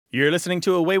You're listening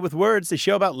to A Way with Words, the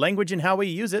show about language and how we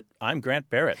use it. I'm Grant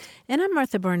Barrett. And I'm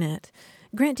Martha Barnett.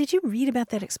 Grant, did you read about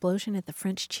that explosion at the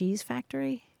French cheese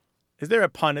factory? Is there a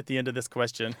pun at the end of this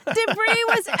question? Debris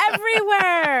was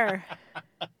everywhere.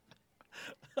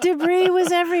 Debris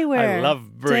was everywhere. I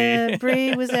love brie.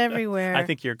 Debris was everywhere. I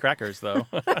think you're crackers, though.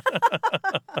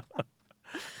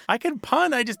 I can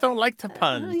pun. I just don't like to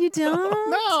pun. Oh, you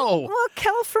don't? No. Well,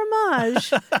 quel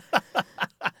fromage.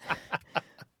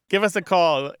 Give us a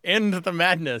call. End the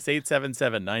madness.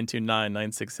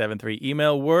 877-929-9673.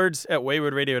 Email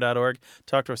words@waywardradio.org.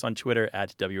 Talk to us on Twitter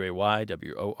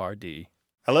 @WAYWORD.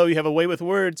 Hello, you have A Way with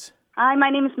Words. Hi, my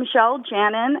name is Michelle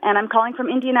Janin, and I'm calling from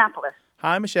Indianapolis.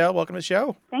 Hi, Michelle. Welcome to the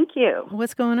show. Thank you.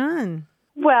 What's going on?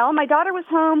 Well, my daughter was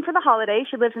home for the holiday.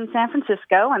 She lives in San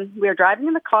Francisco, and we were driving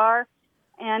in the car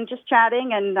and just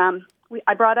chatting, and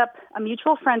I brought up a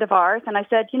mutual friend of ours, and I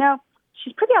said,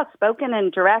 she's pretty outspoken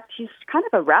and direct. She's kind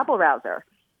of a rabble-rouser.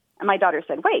 And my daughter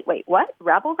said, wait, what?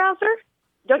 Rabble-rouser?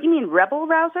 Don't you mean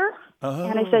rebel-rouser? Oh.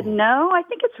 And I said, no, I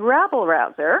think it's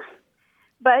rabble-rouser.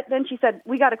 But then she said,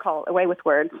 we got to call A Way with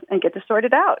Words and get this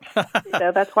sorted out.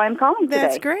 So that's why I'm calling today.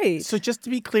 That's great. So just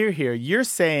to be clear here, you're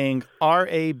saying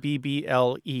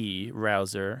R-A-B-B-L-E,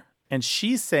 rouser, and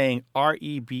she's saying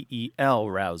R-E-B-E-L,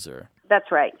 rouser.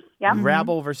 That's right. Yeah. Mm-hmm.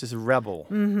 Rabble versus rebel.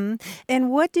 Mm-hmm. And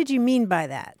what did you mean by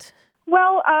that?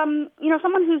 Well,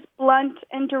 someone who's blunt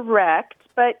and direct,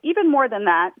 but even more than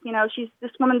that,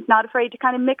 this woman's not afraid to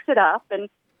kind of mix it up and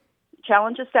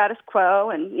challenge the status quo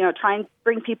and, try and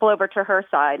bring people over to her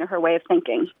side or her way of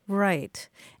thinking. Right.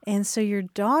 And so your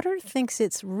daughter thinks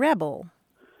it's rebel.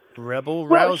 Rebel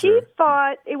Well, rouser. she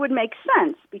thought it would make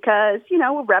sense because,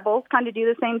 rebels kind of do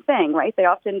the same thing, right? They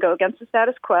often go against the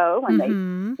status quo and they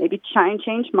maybe try and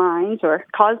change minds or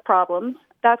cause problems.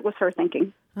 That was her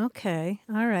thinking. Okay.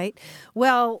 All right.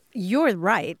 Well, you're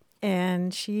right,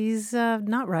 and she's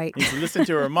not right. You should listen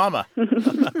to her mama.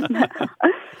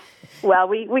 Well,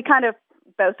 we kind of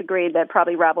both agreed that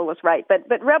probably Rebel was right, but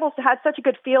Rebel had such a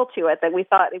good feel to it that we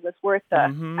thought it was worth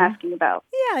asking about.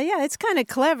 Yeah, it's kind of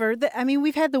clever.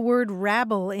 We've had the word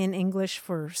rabble in English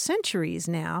for centuries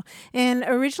now, and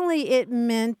originally it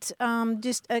meant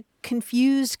just a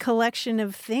confused collection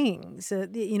of things.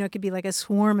 It could be like a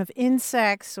swarm of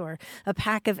insects or a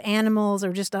pack of animals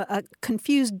or just a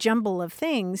confused jumble of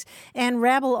things. And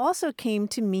rabble also came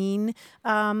to mean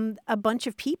a bunch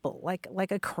of people,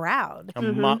 like a crowd. A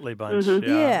motley bunch.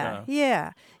 Mm-hmm.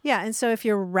 Yeah. And so if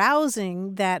you're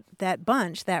rousing that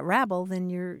bunch, that rabble, then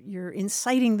you're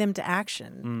inciting them to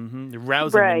action. Mm-hmm. You're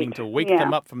rousing them, meaning to wake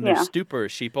them up from their stupor,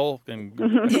 sheeple. And,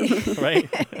 right?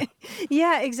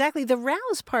 Yeah, exactly. The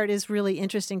rouse part is really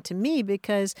interesting to me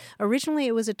because originally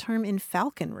it was a term in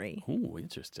falconry. Ooh,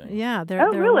 interesting. Yeah, there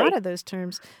are a lot of those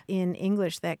terms in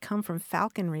English that come from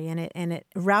falconry, and it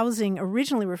rousing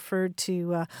originally referred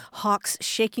to hawks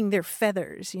shaking their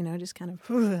feathers, just kind of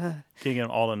getting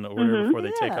them all in order before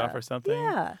they take off or something.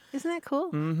 Yeah, isn't that cool?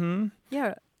 Mm-hmm.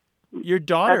 Yeah. Your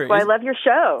daughter. That's why I love your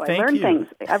show. I learn you. things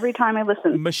every time I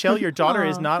listen. Michelle, your daughter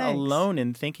is not thanks. alone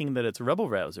in thinking that it's rebel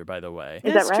rouser, by the way.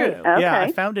 Is that right? True. Okay. Yeah,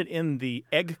 I found it in the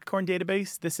Eggcorn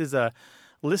database. This is a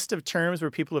list of terms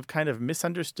where people have kind of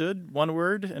misunderstood one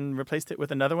word and replaced it with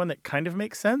another one that kind of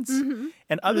makes sense. Mm-hmm.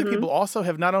 And other people also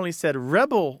have not only said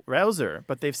rebel rouser,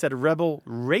 but they've said rebel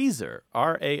raiser,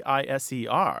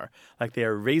 R-A-I-S-E-R, like they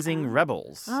are raising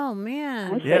rebels. Oh,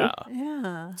 man.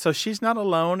 Yeah. So she's not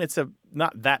alone. It's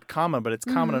not that common, but it's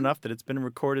common enough that it's been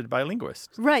recorded by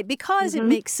linguists. Right, because it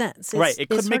makes sense. Right, it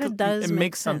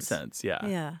makes some sense. Yeah.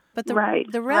 Yeah, but the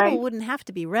rebel wouldn't have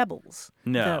to be rebels.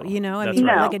 No, though, right.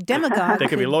 like a demagogue. They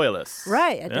could be loyalists.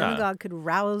 Right, a demagogue could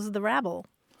rouse the rabble.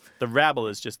 The rabble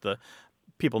is just the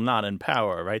people not in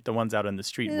power, right? The ones out in the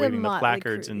street waving the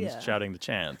placards and shouting the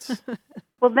chants.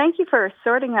 Well, thank you for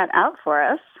sorting that out for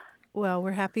us. Well,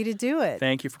 we're happy to do it.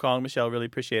 Thank you for calling, Michelle. Really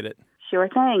appreciate it. Sure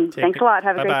thing. Thanks a lot.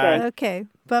 Have a great day. Okay.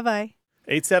 Bye-bye.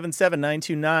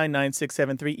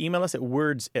 877-929-9673. Email us at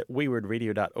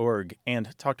words@waywardradio.org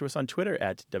and talk to us on Twitter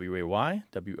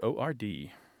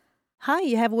 @WAYWORD. Hi,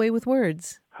 you have a way with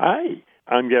words. Hi,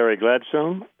 I'm Gary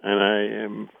Gladstone, and I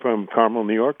am from Carmel,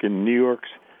 New York, in New York's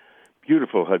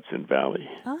beautiful Hudson Valley.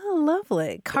 Oh,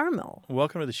 lovely. Carmel.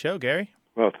 Welcome to the show, Gary.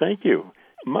 Well, thank you.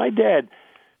 My dad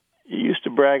used to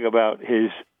brag about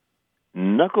his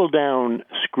knuckle-down,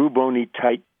 screw-bony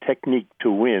tight technique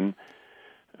to win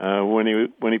when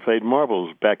he played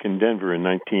marbles back in Denver in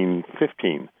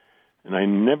 1915. And I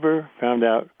never found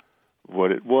out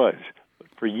what it was. But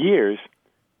for years,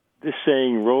 this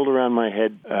saying rolled around my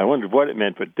head. I wondered what it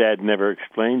meant, but Dad never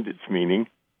explained its meaning.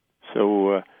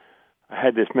 So I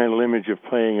had this mental image of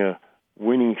playing a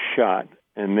winning shot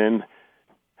and then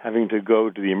having to go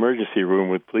to the emergency room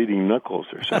with bleeding knuckles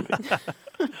or something.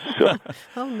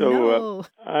 No.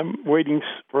 I'm waiting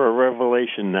for a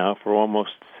revelation now for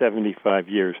almost 75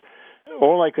 years.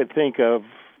 All I could think of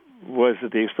was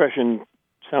that the expression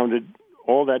sounded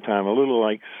all that time a little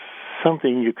like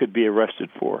something you could be arrested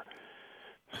for.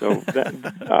 So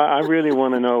I really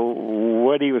want to know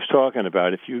what he was talking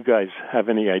about, if you guys have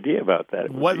any idea about that.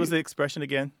 What was the expression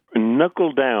again?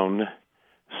 Knuckle down,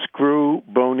 screw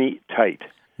bony tight.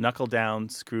 Knuckle down,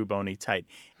 screw bony tight.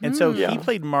 And so he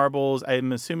played marbles.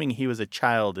 I'm assuming he was a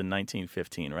child in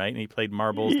 1915, right? And he played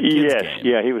marbles, the kids' game.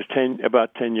 Yeah, he was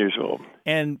about 10 years old.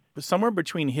 And somewhere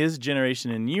between his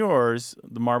generation and yours,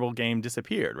 the marble game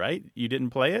disappeared, right? You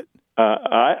didn't play it?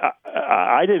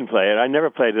 I didn't play it. I never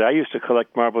played it. I used to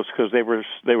collect marbles because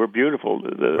they were beautiful.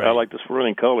 Right. I like the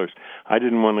swirling colors. I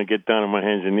didn't want to get down on my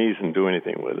hands and knees and do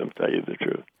anything with them, to tell you the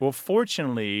truth. Well,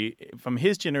 fortunately, from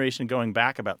his generation going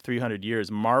back about 300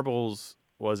 years, marbles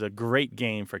was a great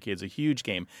game for kids, a huge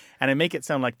game. And I make it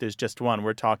sound like there's just one.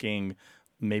 We're talking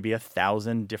maybe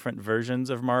 1,000 different versions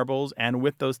of marbles. And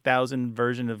with those 1,000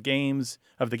 versions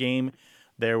of the game,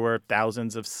 there were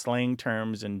thousands of slang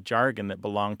terms and jargon that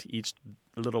belonged to each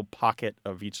little pocket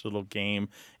of each little game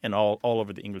and all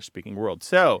over the English-speaking world.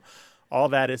 So all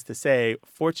that is to say,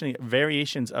 fortunately,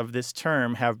 variations of this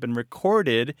term have been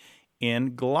recorded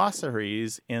in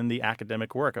glossaries in the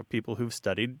academic work of people who've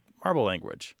studied marble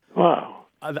language. Wow.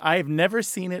 I've never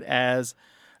seen it as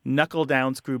knuckle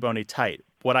down, screw bony tight.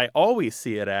 What I always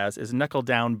see it as is knuckle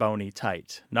down, bony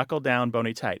tight. Knuckle down,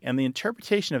 bony tight. And the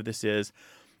interpretation of this is,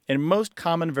 in most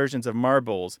common versions of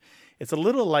marbles, it's a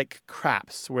little like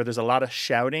craps where there's a lot of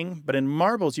shouting, but in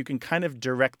marbles you can kind of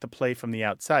direct the play from the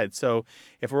outside. So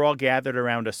if we're all gathered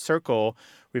around a circle,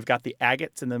 we've got the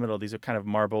agates in the middle. These are kind of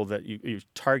marble that you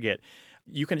target.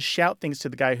 You can shout things to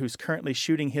the guy who's currently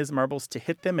shooting his marbles to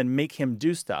hit them and make him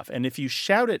do stuff. And if you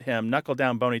shout at him, knuckle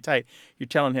down, bony tight, you're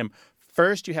telling him,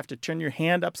 first, you have to turn your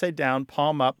hand upside down,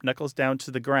 palm up, knuckles down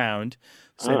to the ground,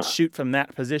 so shoot from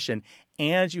that position.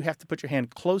 And you have to put your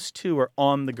hand close to or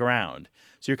on the ground.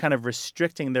 So you're kind of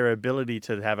restricting their ability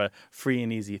to have a free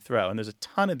and easy throw. And there's a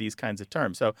ton of these kinds of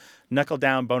terms. So knuckle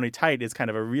down, bony tight is kind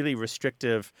of a really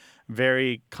restrictive,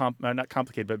 very, not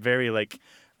complicated, but very like,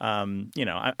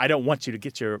 I don't want you to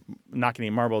get your knock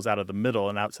any marbles out of the middle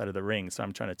and outside of the ring. So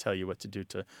I'm trying to tell you what to do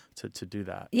to do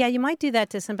that. Yeah, you might do that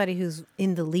to somebody who's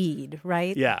in the lead,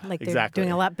 right? Yeah, like they're exactly.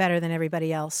 doing a lot better than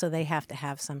everybody else, so they have to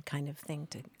have some kind of thing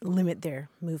to limit their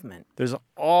movement. There's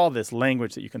all this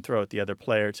language that you can throw at the other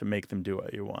player to make them do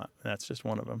what you want. That's just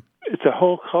one of them. It's a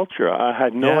whole culture. I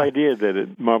had no idea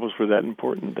that marbles were that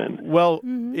important then. Well,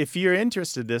 if you're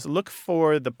interested in this, look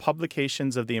for the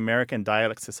publications of the American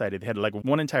Dialect Society. They had like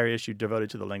one entire issue devoted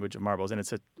to the language of marbles, and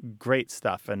it's a great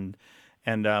stuff. And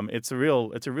it's a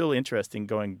real interesting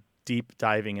going deep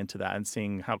diving into that and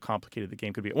seeing how complicated the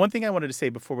game could be. One thing I wanted to say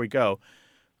before we go,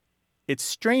 it's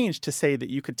strange to say that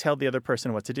you could tell the other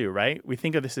person what to do, right? We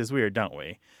think of this as weird, don't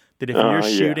we? That if you're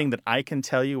shooting, that I can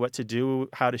tell you what to do,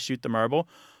 how to shoot the marble.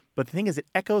 But the thing is, it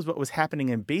echoes what was happening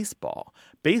in baseball.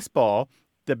 Baseball,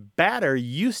 the batter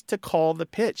used to call the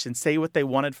pitch and say what they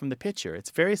wanted from the pitcher.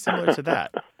 It's very similar to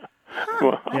that.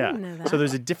 I didn't know that. So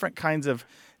there's different kinds of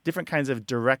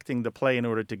directing the play in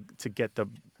order to get the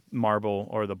marble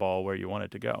or the ball where you want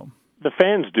it to go. The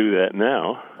fans do that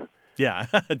now. Yeah,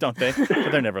 don't they? But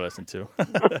they're never listened to.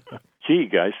 Gee,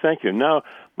 guys, thank you. Now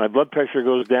my blood pressure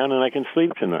goes down and I can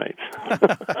sleep tonight.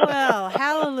 Well,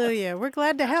 hallelujah. We're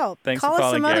glad to help. Thanks Call for us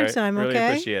calling, some Garrett. other time, Really okay?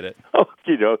 appreciate it. Oh,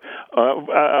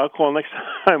 I'll call next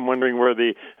time wondering where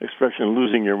the expression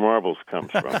losing your marbles comes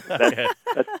from.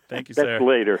 Thank you, sir. That's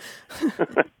later.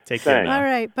 Take care now. All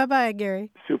right. Bye-bye,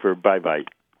 Gary. Super. Bye-bye.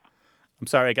 I'm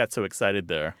sorry I got so excited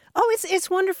there. Oh, it's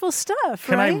wonderful stuff,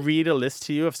 Can right? I read a list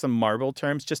to you of some marble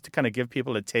terms just to kind of give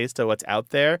people a taste of what's out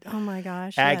there? Oh, my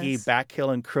gosh, Aggie, yes.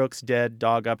 backhill and crooks, dead,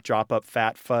 dog up, drop up,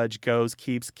 fat, fudge, goes,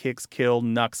 keeps, kicks, kill,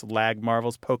 knucks, lag,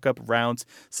 marvels, poke up, rounds,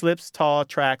 slips, tall,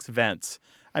 tracks, vents.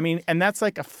 I mean, and that's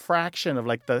like a fraction of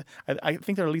like I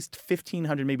think there are at least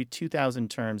 1,500, maybe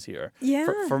 2,000 terms here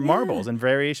for marbles and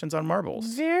variations on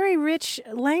marbles. Very rich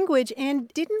language. And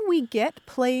didn't we get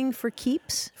playing for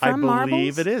keeps from marbles? I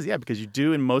believe it is, yeah, because you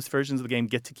do in most versions of the game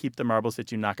get to keep the marbles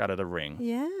that you knock out of the ring.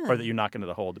 Yeah. Or that you knock into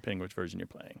the hole, depending which version you're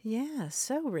playing. Yeah,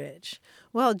 so rich.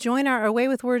 Well, join our Away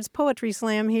with Words Poetry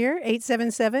Slam here,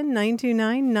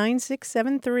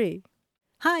 877-929-9673.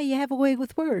 Hi, you have Away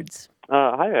with Words.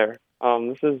 Hi there.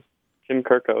 This is Tim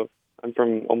Kirkove. I'm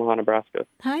from Omaha, Nebraska.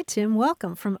 Hi, Tim.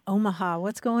 Welcome from Omaha.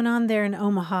 What's going on there in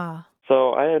Omaha?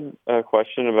 So I had a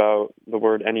question about the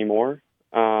word anymore.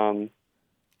 Because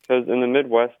in the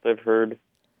Midwest, I've heard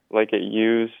like it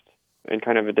used in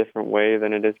kind of a different way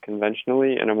than it is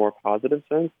conventionally, in a more positive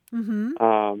sense.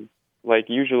 Mm-hmm. Like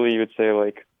usually you would say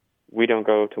like, we don't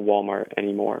go to Walmart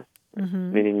anymore,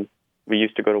 Mm-hmm. meaning we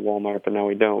used to go to Walmart, but now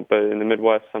we don't. But in the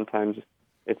Midwest, sometimes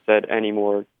it said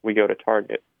anymore, we go to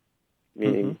Target,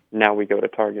 meaning now we go to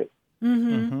Target.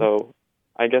 Mm-hmm. So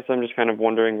I guess I'm just kind of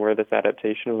wondering where this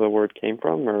adaptation of the word came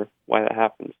from or why that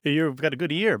happens. You've got a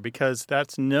good ear because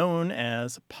that's known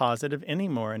as positive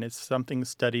anymore, and it's something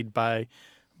studied by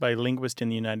linguists in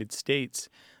the United States.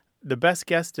 The best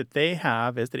guess that they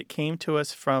have is that it came to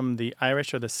us from the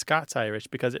Irish or the Scots-Irish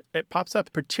because it pops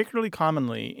up particularly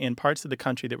commonly in parts of the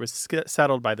country that were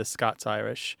settled by the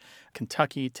Scots-Irish.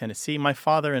 Kentucky, Tennessee. My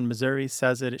father in Missouri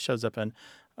says it. It shows up in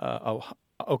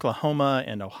Oklahoma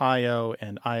and Ohio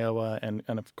and Iowa and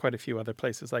quite a few other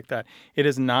places like that. It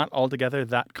is not altogether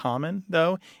that common,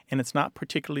 though, and it's not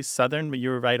particularly Southern, but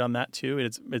you were right on that, too.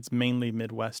 It's mainly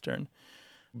Midwestern.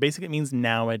 Basically, it means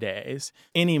nowadays.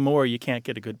 Anymore, you can't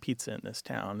get a good pizza in this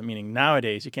town, meaning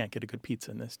nowadays you can't get a good pizza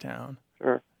in this town.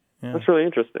 Sure. Yeah. That's really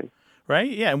interesting.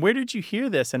 Right? Yeah. And where did you hear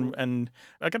this? And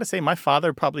I got to say, my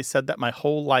father probably said that my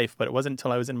whole life, but it wasn't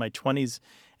until I was in my 20s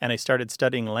and I started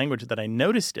studying language that I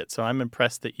noticed it. So I'm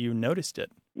impressed that you noticed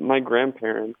it. My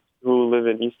grandparents, who live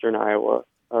in eastern Iowa,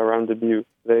 around Dubuque,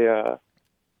 they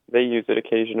use it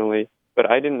occasionally. But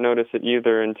I didn't notice it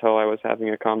either until I was having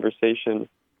a conversation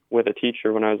with a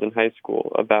teacher when I was in high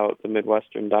school about the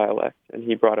Midwestern dialect, and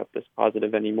he brought up this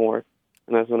positive anymore,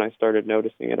 and that's when I started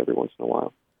noticing it every once in a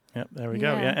while. Yep, there we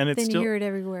go. Yeah, and it's then still you hear it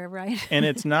everywhere, right? and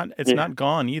it's not not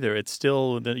gone either. It's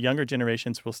still the younger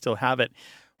generations will still have it.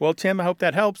 Well, Tim, I hope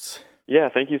that helps. Yeah,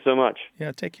 thank you so much.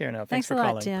 Yeah, take care now. Thanks for a lot,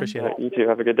 calling. Tim. Appreciate it. You too.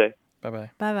 Have a good day.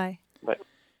 Bye-bye. Bye-bye. Bye.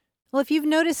 Well, if you've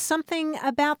noticed something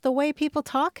about the way people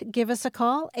talk, give us a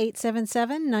call,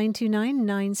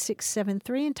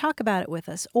 877-929-9673, and talk about it with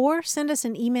us. Or send us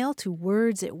an email to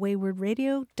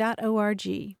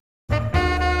words@waywardradio.org.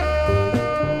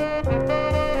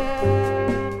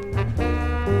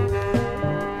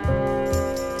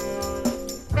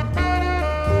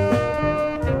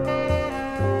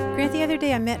 Grant, the other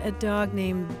day I met a dog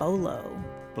named Bolo.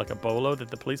 Like a bolo that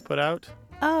the police put out?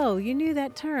 Oh, you knew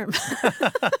that term.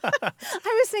 I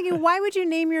was thinking, why would you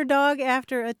name your dog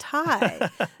after a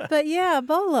tie? But yeah,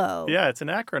 Bolo. Yeah, it's an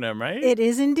acronym, right? It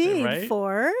is indeed Right?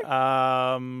 for...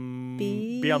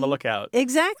 Be on the lookout.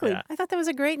 Exactly. Yeah. I thought that was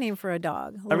a great name for a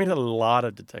dog. I read a lot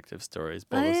of detective stories,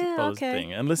 Bolo's okay.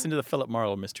 thing, and listen to the Philip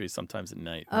Marlowe mysteries sometimes at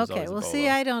night. There's Okay, always a well, Bolo. see,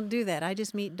 I don't do that. I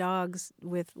just meet dogs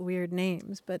with weird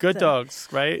names. But Good dogs,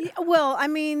 right? Well, I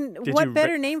mean, Did what you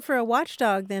better name for a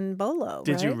watchdog than Bolo,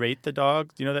 Did you right? rate the dog?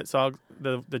 Do you know that song,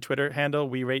 the Twitter handle,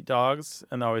 We Rate Dogs?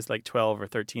 And always like 12 or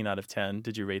 13 out of 10.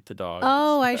 Did you rate the dog?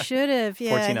 Oh, I should have.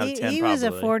 Yeah, 14 out of 10 he was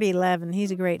a probably. 40-11. He's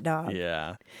a great dog.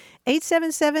 Yeah.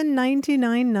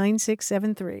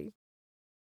 877-929-9673.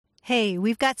 Hey,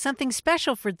 we've got something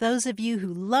special for those of you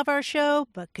who love our show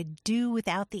but could do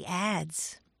without the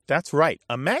ads. That's right.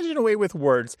 Imagine a way with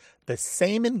words, the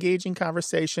same engaging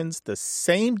conversations, the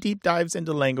same deep dives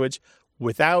into language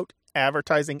without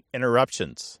advertising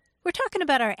interruptions. We're talking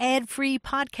about our ad-free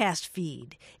podcast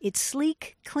feed. It's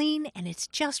sleek, clean, and it's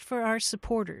just for our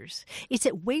supporters. It's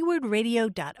at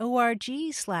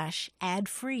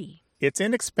waywardradio.org/ad-free. It's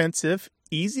inexpensive,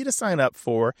 easy to sign up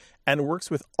for, and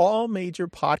works with all major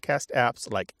podcast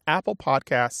apps like Apple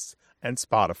Podcasts and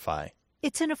Spotify.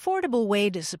 It's an affordable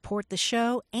way to support the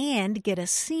show and get a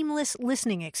seamless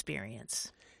listening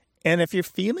experience. And if you're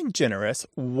feeling generous,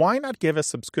 why not give a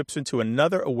subscription to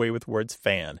another Away with Words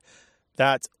fan?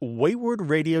 That's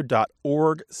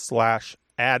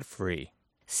waywardradio.org/ad-free.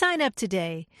 Sign up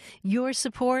today. Your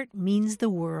support means the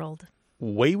world.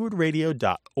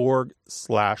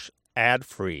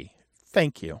 waywardradio.org/ad-free.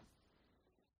 Thank you.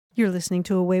 You're listening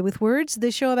to Away with Words,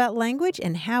 the show about language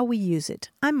and how we use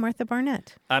it. I'm Martha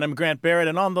Barnett. And I'm Grant Barrett,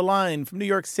 and on the line from New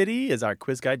York City is our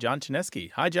quiz guy, John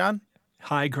Chinesky. Hi, John.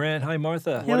 Hi, Grant. Hi,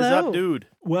 Martha. What is Hello. up, dude?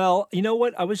 Well, you know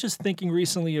what? I was just thinking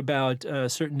recently about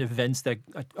certain events that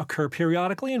occur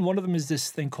periodically, and one of them is this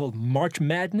thing called March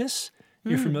Madness.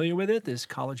 You're familiar with it? This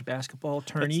college basketball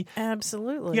tourney.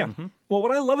 Absolutely. Yeah. Well,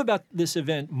 what I love about this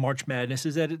event, March Madness,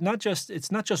 is that it's not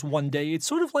just one day. It's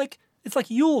sort of like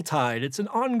Yuletide. It's an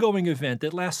ongoing event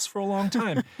that lasts for a long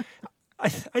time. I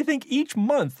think each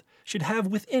month should have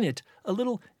within it a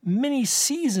little mini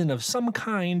season of some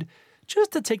kind,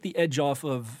 just to take the edge off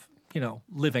of,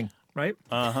 living, right?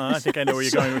 I think I know where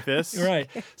you're going with this. Right.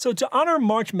 So to honor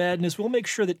March Madness, we'll make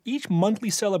sure that each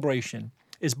monthly celebration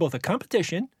is both a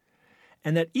competition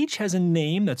and that each has a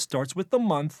name that starts with the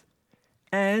month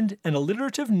and an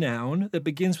alliterative noun that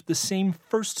begins with the same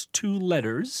first two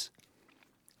letters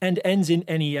and ends in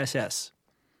NESS.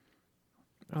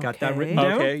 Got that written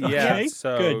down? Okay, yeah. Okay,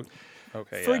 So, good.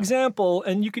 Okay, For example,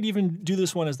 and you could even do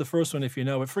this one as the first one if you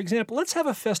know it. For example, let's have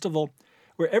a festival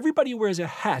where everybody wears a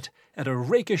hat at a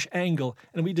rakish angle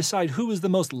and we decide who is the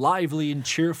most lively and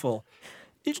cheerful.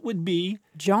 It would be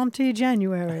Jaunty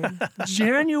January.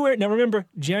 January. Now remember,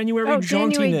 January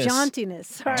January jauntiness. jauntiness.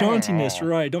 Sorry. Jauntiness,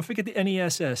 right. Don't forget the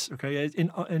NESS, okay, in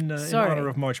honor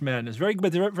of March Madness. Very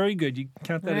good, but very good. You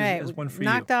count that as one for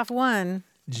knocked you. off one.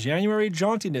 January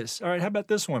jauntiness. All right, how about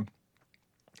this one?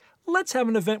 Let's have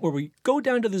an event where we go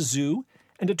down to the zoo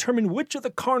and determine which of the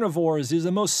carnivores is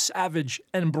the most savage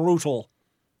and brutal.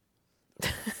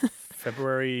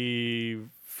 February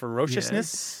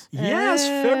ferociousness? Yes,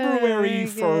 February very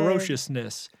good.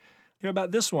 ferociousness. Hear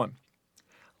about this one.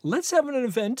 Let's have an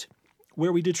event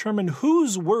where we determine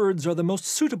whose words are the most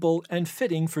suitable and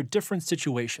fitting for different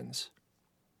situations.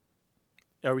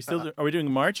 Are we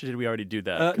doing March, or did we already do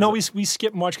that? No, we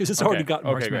skipped March because it's already got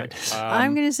March great. Madness.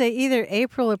 I'm going to say either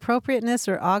April appropriateness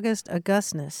or August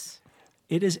augustness.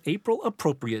 It is April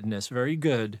appropriateness. Very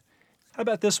good. How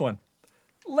about this one?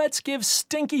 Let's give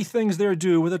stinky things their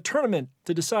due with a tournament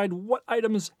to decide what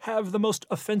items have the most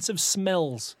offensive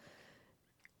smells.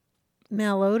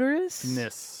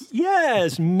 Malodorous?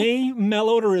 Yes, May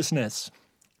malodorousness.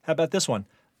 How about this one?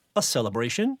 A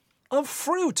celebration of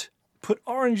fruit. Put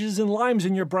oranges and limes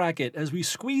in your bracket as we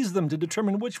squeeze them to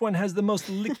determine which one has the most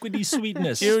liquidy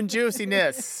sweetness. June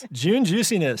juiciness. June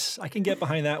juiciness. I can get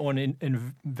behind that one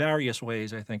in various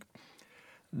ways, I think.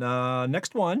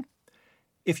 Next one.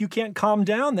 If you can't calm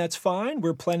down, that's fine.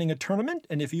 We're planning a tournament,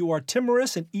 and if you are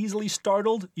timorous and easily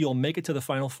startled, you'll make it to the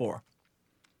Final Four.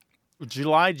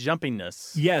 July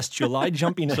jumpiness. Yes, July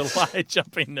jumpiness. July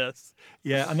jumpiness.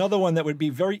 Yeah, another one that would be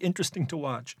very interesting to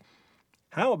watch.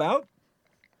 How about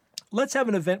let's have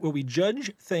an event where we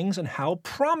judge things and how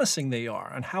promising they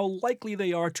are and how likely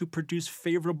they are to produce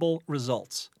favorable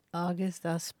results. August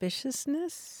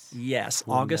auspiciousness? Yes,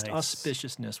 Ooh, August nice.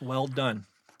 auspiciousness. Well done.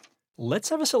 Let's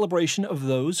have a celebration of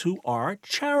those who are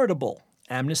charitable.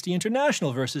 Amnesty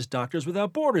International versus Doctors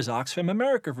Without Borders, Oxfam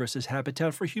America versus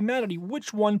Habitat for Humanity.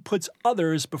 Which one puts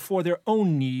others before their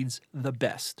own needs the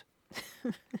best?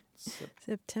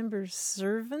 September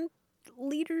servant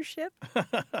leadership?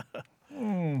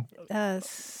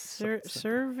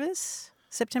 Service?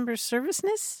 September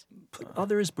serviceness? Put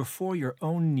others before your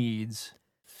own needs.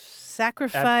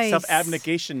 Sacrifice.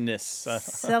 Self-abnegationness.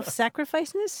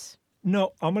 Self-sacrificeness?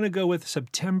 No, I'm going to go with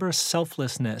September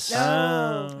selflessness. Oh.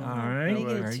 All right.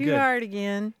 Making it Very too good. hard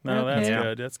again. No, that's Okay.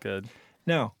 good. That's good.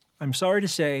 Now, I'm sorry to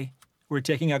say we're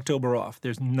taking October off.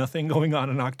 There's nothing going on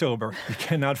in October. You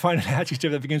cannot find an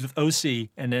adjective that begins with OC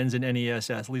and ends in NESS,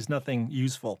 at least nothing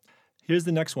useful. Here's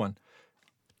the next one.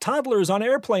 Toddlers on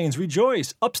airplanes,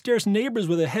 rejoice. Upstairs neighbors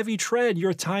with a heavy tread,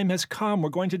 your time has come. We're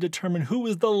going to determine who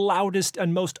is the loudest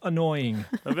and most annoying.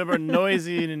 November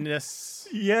noisiness.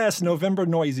 Yes, November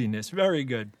noisiness. Very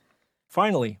good.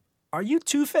 Finally, are you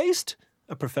two-faced?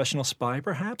 A professional spy,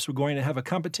 perhaps? We're going to have a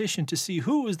competition to see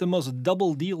who is the most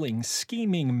double-dealing,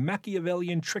 scheming,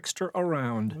 Machiavellian trickster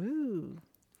around. Ooh.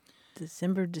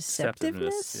 December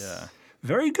deceptiveness? Yeah.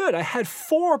 Very good. I had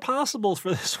 4 possibles for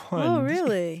this one. Oh,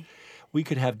 really? We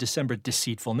could have December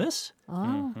deceitfulness,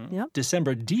 Oh, yep.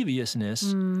 December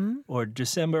deviousness, or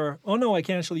December... Oh, no, I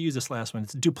can't actually use this last one.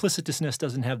 It's duplicitousness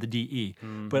doesn't have the DE.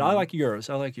 But I like yours.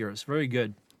 Very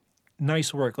good.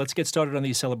 Nice work. Let's get started on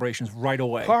these celebrations right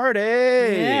away. Party!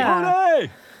 Yeah.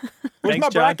 Party! Where's Thanks, my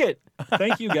John. bracket?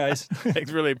 Thank you, guys.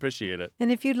 Thanks, really appreciate it.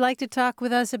 And if you'd like to talk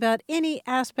with us about any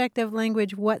aspect of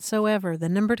language whatsoever, the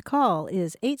number to call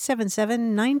is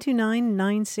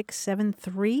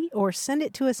 877-929-9673 or send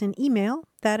it to us in email.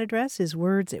 That address is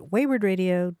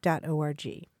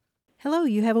words@waywardradio.org. Hello,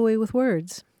 you have a way with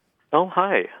words. Oh,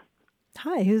 hi.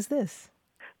 Hi, who's this?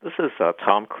 This is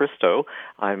Tom Christo.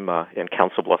 I'm in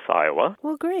Council Bluffs, Iowa.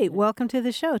 Well, great. Welcome to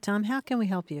the show, Tom. How can we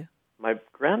help you? My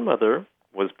grandmother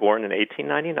was born in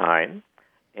 1899,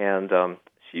 and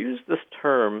she used this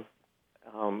term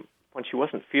when she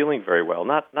wasn't feeling very well,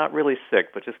 not really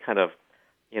sick, but just kind of,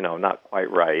 not quite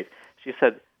right. She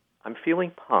said, "I'm feeling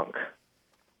punk."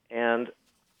 And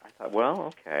I thought,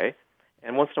 well, okay.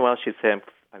 And once in a while she'd say,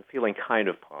 I'm feeling kind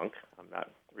of punk. I'm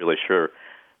not really sure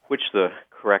which the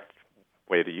correct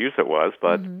way to use it was,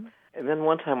 but and then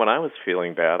one time when I was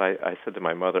feeling bad, I said to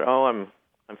my mother, "Oh, I'm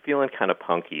feeling kind of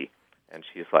punky," and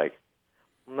she's like,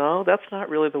 "No, that's not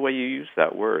really the way you use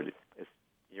that word.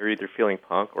 You're either feeling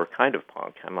punk or kind of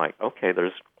punk." I'm like, "Okay,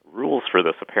 there's rules for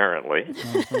this apparently."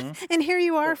 And here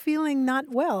you are feeling not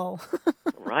well.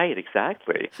 Right,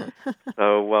 exactly.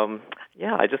 So,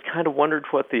 I just kind of wondered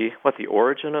what the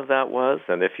origin of that was,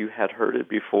 and if you had heard it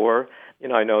before.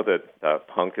 I know that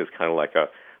punk is kind of like a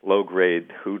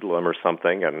low-grade hoodlum or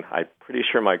something, and I'm pretty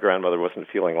sure my grandmother wasn't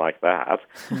feeling like that.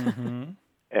 Mm-hmm.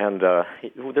 And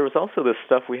there was also this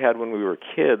stuff we had when we were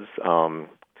kids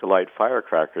to light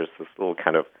firecrackers, this little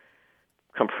kind of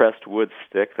compressed wood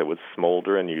stick that would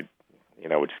smolder, and you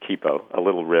would just keep a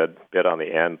little red bit on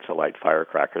the end to light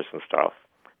firecrackers and stuff.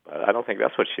 But I don't think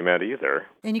that's what she meant either.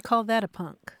 And you call that a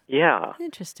punk? Yeah.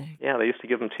 Interesting. Yeah, they used to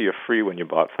give them to you free when you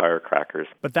bought firecrackers.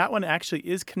 But that one actually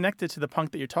is connected to the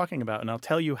punk that you're talking about, and I'll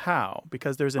tell you how.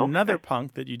 Because there's another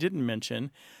punk that you didn't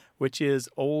mention, which is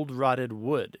old rotted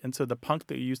wood. And so the punk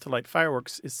that you use to light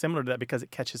fireworks is similar to that because it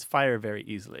catches fire very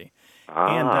easily.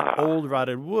 And that old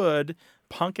rotted wood,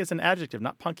 punk is an adjective,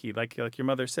 not punky, like your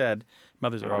mother said.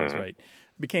 Mothers are always right.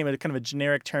 Became a kind of a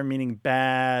generic term meaning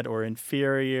bad or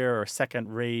inferior or second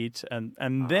rate.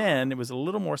 And then it was a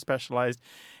little more specialized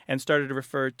and started to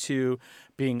refer to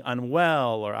being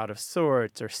unwell or out of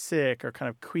sorts or sick or kind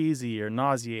of queasy or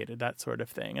nauseated, that sort of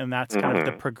thing. And that's kind of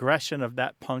the progression of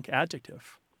that punk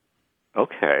adjective.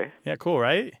 Okay. Yeah, cool,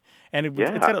 right? And it's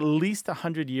got at least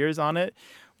 100 years on it.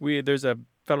 There's a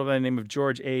fellow by the name of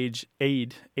George Ade,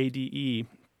 A-D-E,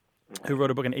 who wrote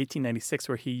a book in 1896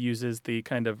 where he uses the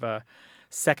kind of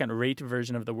second-rate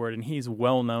version of the word, and he's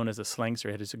well known as a slangster.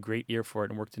 He had just a great ear for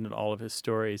it and worked into all of his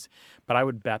stories. But I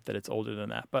would bet that it's older than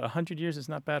that. But 100 years is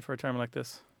not bad for a term like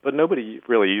this. But nobody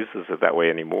really uses it that way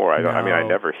anymore. I mean, I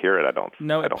never hear it, I don't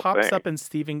No, it pops think. up in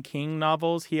Stephen King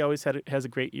novels. He always has a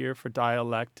great ear for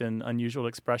dialect and unusual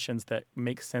expressions that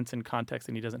make sense in context,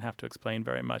 and he doesn't have to explain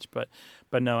very much. But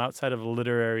no, outside of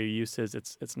literary uses,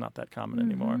 it's not that common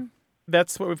anymore.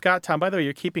 That's what we've got, Tom. By the way,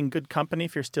 you're keeping good company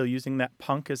if you're still using that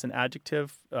punk as an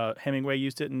adjective. Hemingway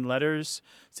used it in letters.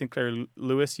 Sinclair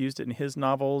Lewis used it in his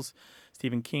novels.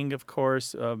 Stephen King, of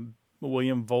course.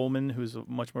 William Volman, who's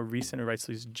much more recent, who writes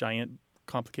these giant,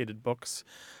 complicated books.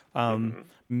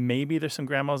 Maybe there's some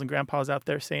grandmas and grandpas out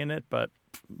there saying it, but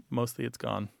mostly it's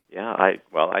gone. Yeah,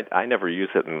 I never use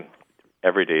it in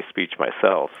everyday speech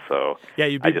myself, so... Yeah,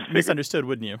 you'd be misunderstood,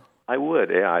 wouldn't you? I would,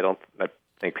 yeah. I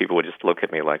think people would just look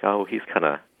at me like, oh, he's kind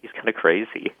of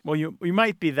crazy. Well, you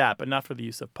might be that, but not for the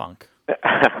use of punk.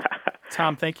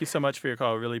 Tom, thank you so much for your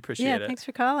call. Really appreciate it. Yeah, thanks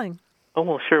for calling. Oh,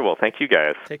 well, sure. Well, thank you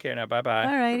guys. Take care now. Bye-bye.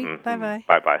 All righty. Bye-bye.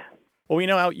 Bye-bye.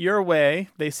 Well, out your way,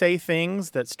 they say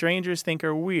things that strangers think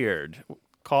are weird.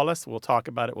 Call us. We'll talk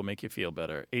about it. We'll make you feel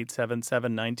better.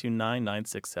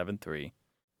 877-929-9673.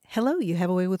 Hello, you have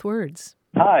a way with words.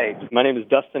 Hi, my name is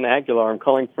Dustin Aguilar. I'm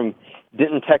calling from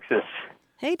Denton, Texas.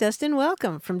 Hey, Dustin,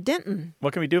 welcome from Denton.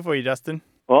 What can we do for you, Dustin?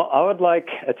 Well, I would like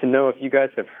to know if you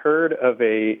guys have heard of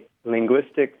a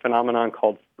linguistic phenomenon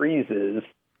called freezes,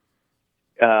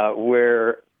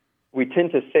 where we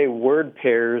tend to say word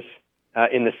pairs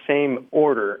in the same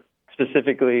order,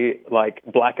 specifically like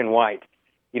black and white.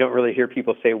 You don't really hear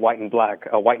people say white and black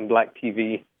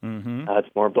TV.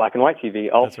 It's more black and white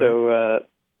TV. Also,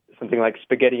 something like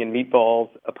spaghetti and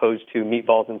meatballs opposed to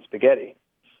meatballs and spaghetti.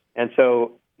 And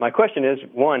so my question is,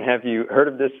 1, have you heard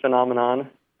of this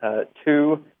phenomenon?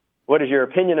 2, what is your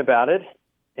opinion about it?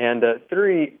 And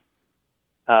 3,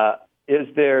 is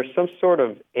there some sort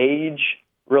of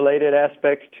age-related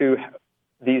aspects to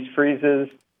these freezes?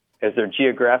 Is there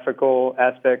geographical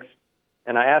aspects?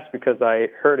 And I ask because I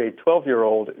heard a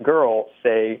 12-year-old girl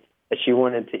say that she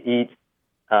wanted to eat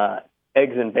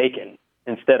eggs and bacon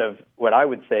instead of what I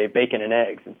would say, bacon and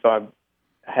eggs. And so I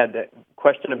had that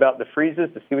question about the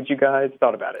freezes to see what you guys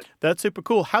thought about it. That's super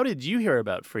cool. How did you hear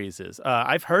about freezes?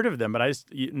 I've heard of them, but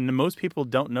most people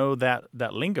don't know that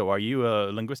lingo. Are you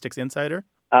a linguistics insider?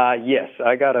 Yes,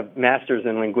 I got a master's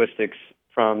in linguistics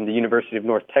from the University of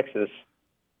North Texas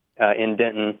in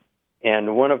Denton,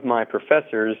 and one of my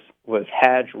professors was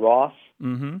Hadge Ross,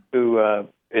 who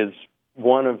is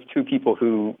one of 2 people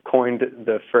who coined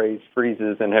the phrase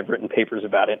freezes and have written papers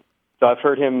about it. So I've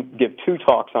heard him give 2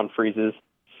 talks on freezes,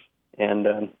 and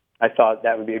I thought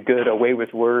that would be a good away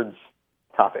with words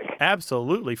topic.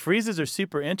 Absolutely. Freezes are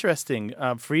super interesting.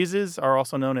 Freezes are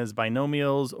also known as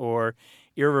binomials or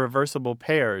irreversible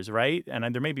pairs, right?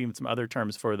 And there may be even some other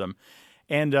terms for them.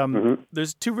 And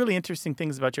there's 2 really interesting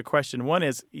things about your question. One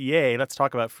is, let's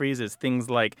talk about freezes. Things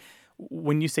like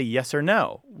when you say yes or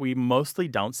no, we mostly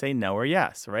don't say no or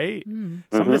yes, right? Some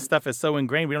of this stuff is so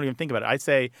ingrained we don't even think about it. I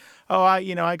say,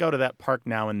 I go to that park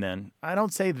now and then. I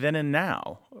don't say then and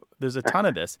now. There's a ton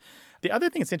of this. The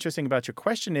other thing that's interesting about your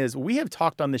question is we have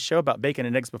talked on this show about bacon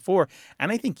and eggs before,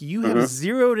 and I think you have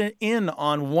zeroed in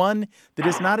on one that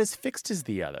is not as fixed as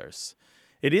the others.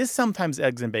 It is sometimes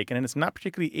eggs and bacon, and it's not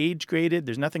particularly age-graded.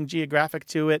 There's nothing geographic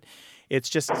to it. It's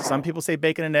just some people say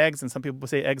bacon and eggs, and some people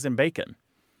say eggs and bacon.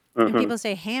 And people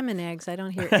say ham and eggs. I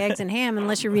don't hear eggs and ham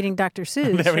unless you're reading Dr.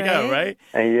 Seuss. There we go, right?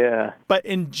 Yeah. But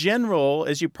in general,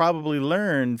 as you probably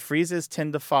learned, phrases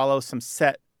tend to follow some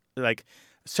set, like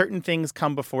certain things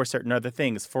come before certain other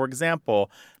things. For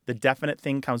example, the definite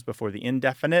thing comes before the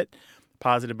indefinite,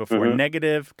 positive before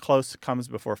negative, close comes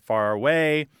before far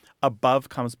away, above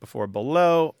comes before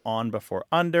below, on before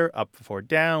under, up before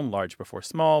down, large before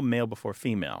small, male before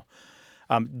female.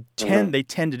 They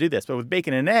tend to do this. But with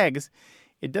bacon and eggs,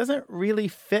 it doesn't really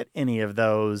fit any of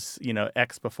those,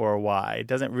 X before Y. It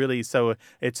doesn't really, so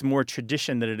it's more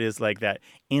tradition than it is like that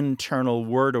internal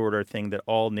word order thing that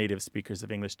all native speakers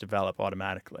of English develop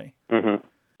automatically.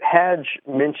 Hadge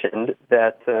mentioned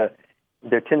that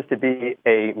there tends to be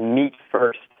a meat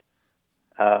first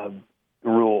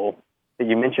rule. That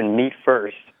you mentioned meat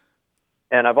first.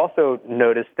 And I've also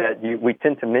noticed that we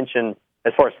tend to mention,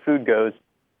 as far as food goes,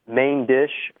 main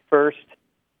dish first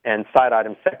and side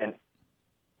item second.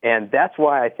 And that's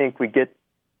why I think we get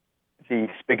the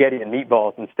spaghetti and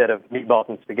meatballs instead of meatballs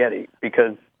and spaghetti,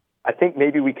 because I think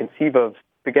maybe we conceive of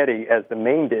spaghetti as the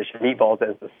main dish and meatballs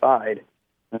as the side.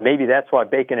 Maybe that's why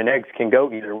bacon and eggs can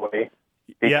go either way,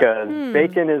 because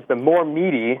bacon is the more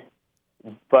meaty,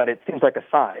 but it seems like a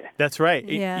side. That's right.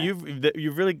 Yeah.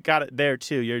 You've really got it there,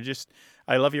 too.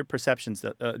 I love your perceptions,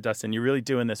 Dustin. You're really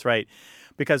doing this right.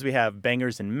 Because we have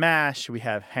bangers and mash, we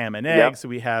have ham and eggs,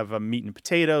 we have meat and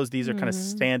potatoes. These are kind of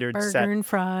standard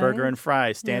burger and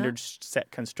fries, standard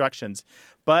set constructions.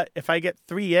 But if I get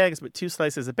 3 eggs but 2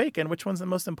 slices of bacon, which one's the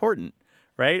most important,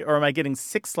 right? Or am I getting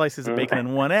 6 slices of bacon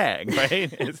and 1 egg,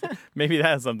 right? Maybe that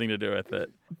has something to do with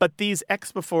it. But these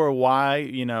X before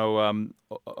Y,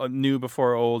 new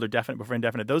before old or definite before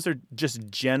indefinite, those are just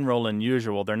general and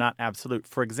usual. They're not absolute.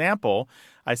 For example,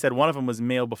 I said one of them was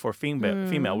male before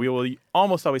female. We will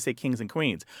almost always say kings and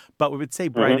queens, but we would say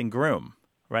bride and groom,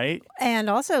 right? And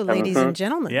also ladies and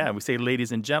gentlemen. Yeah, we say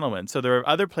ladies and gentlemen. So there are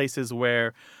other places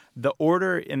where the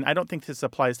order, and I don't think this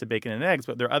applies to bacon and eggs,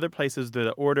 but there are other places where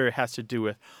the order has to do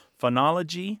with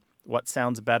phonology, what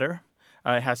sounds better.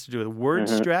 It has to do with word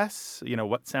stress,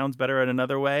 what sounds better in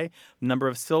another way, number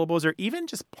of syllables, or even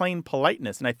just plain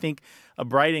politeness. And I think a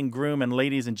bride and groom and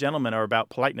ladies and gentlemen are about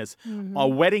politeness. A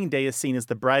wedding day is seen as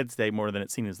the bride's day more than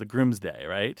it's seen as the groom's day,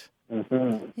 right?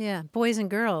 Yeah, boys and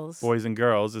girls. Boys and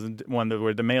girls is one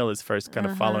where the male is first kind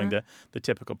of following the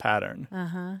typical pattern.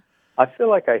 I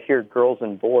feel like I hear girls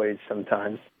and boys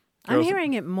sometimes. I'm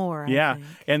hearing it more. I think.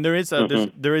 And there is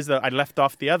I left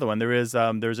off the other one. There's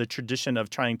a tradition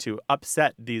of trying to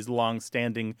upset these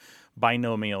long-standing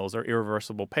binomials or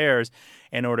irreversible pairs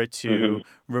in order to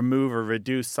remove or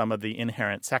reduce some of the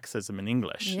inherent sexism in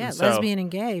English. Yeah, lesbian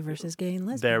and gay versus gay and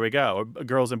lesbian. There we go.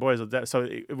 Girls and boys. So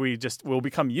we'll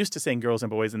become used to saying girls and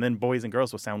boys, and then boys and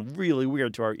girls will sound really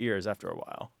weird to our ears after a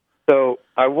while. So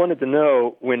I wanted to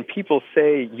know, when people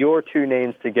say your 2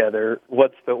 names together,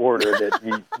 what's the order that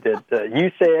you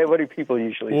say? What do people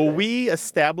usually say? Well, we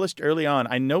established early on,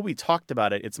 I know we talked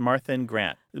about it, it's Martha and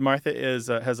Grant. Martha has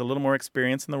a little more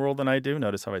experience in the world than I do.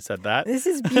 Notice how I said that. This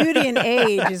is beauty and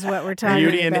age is what we're talking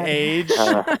about. Beauty and age.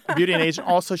 Beauty and age.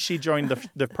 Also, she joined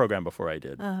the program before I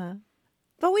did.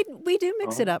 But we do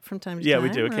mix it up from time to time. Yeah, we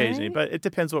do occasionally, right? but it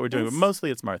depends what we're doing. But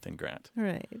mostly it's Martha and Grant.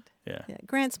 Right. Yeah.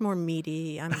 Grant's more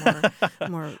meaty. I'm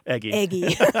more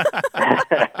eggy.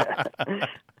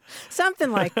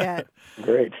 Something like that.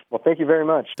 Great. Well, thank you very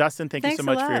much. Dustin, thank you so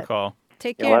much for your call.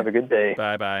 Take care. You'll have a good day.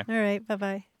 Bye-bye. All right,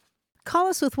 bye-bye. Call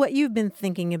us with what you've been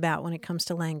thinking about when it comes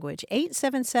to language.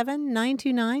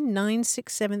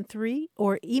 877-929-9673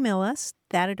 or email us.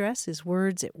 That address is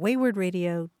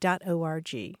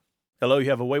words@waywardradio.org. Hello, you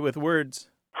have a way with words.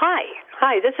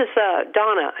 Hi, this is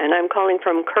Donna, and I'm calling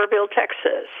from Kerrville,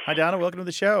 Texas. Hi, Donna. Welcome to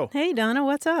the show. Hey, Donna,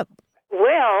 what's up?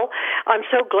 Well, I'm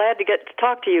so glad to get to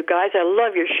talk to you guys. I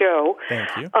love your show. Thank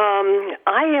you.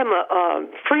 I am a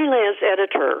freelance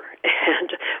editor,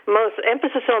 and most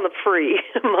emphasis on the free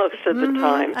most of the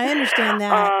time. I understand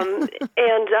that.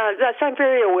 I'm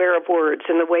very aware of words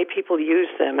and the way people use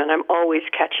them, and I'm always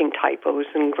catching typos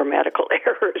and grammatical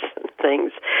errors and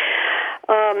things.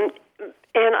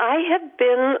 And I have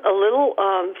been a little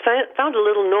found a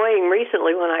little annoying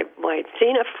recently when I'd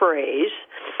seen a phrase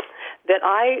that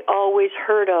I always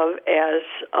heard of as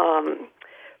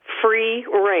free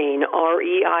rein,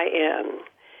 R-E-I-N.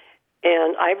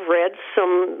 And I've read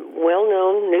some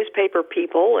well-known newspaper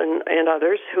people and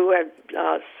others who have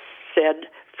said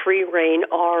free rein,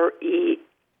 R-E-I-G-N.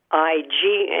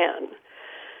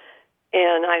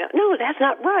 And I thought, no, that's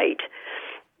not right.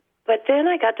 But then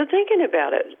I got to thinking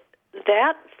about it.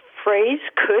 That phrase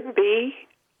could be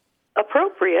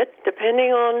appropriate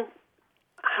depending on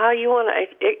how you want to.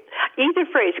 Either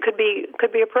phrase could be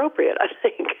appropriate, I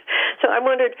think. So I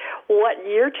wondered what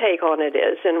your take on it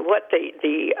is and what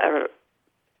the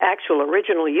actual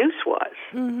original use was.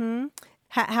 Mm-hmm.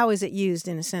 How is it used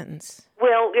in a sentence?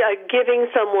 Well, giving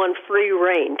someone free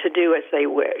rein to do as they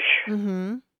wish.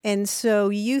 Mm-hmm. And so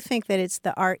you think that it's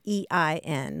the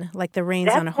R-E-I-N, like the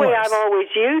reins on a horse. That's the way I've always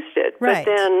used it. Right.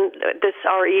 But then this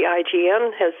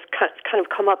R-E-I-G-N has kind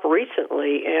of come up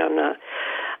recently, and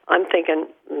I'm thinking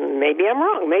maybe I'm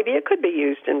wrong. Maybe it could be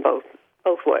used in both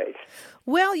ways.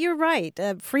 Well, you're right.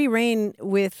 Free rein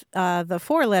with the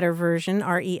four-letter version,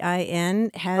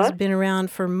 R-E-I-N, has been around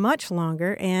for much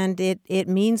longer, and it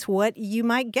means what you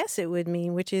might guess it would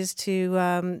mean, which is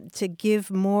to give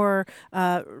more,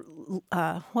 what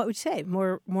would you say,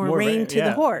 more rein to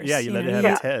the horse. Yeah, you let it have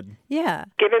its head. Yeah.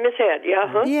 Give him his head, yeah.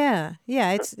 Huh?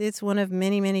 Yeah. It's one of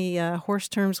many horse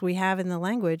terms we have in the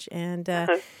language, and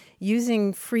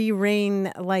using free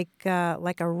rein like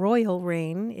a royal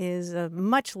rein is a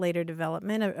much later development,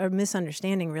 a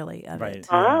misunderstanding really of it.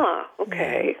 Ah,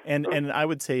 okay. And I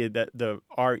would say that the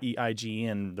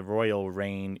R-E-I-G-N, the royal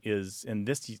reign, is in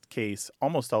this case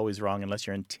almost always wrong unless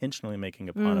you're intentionally making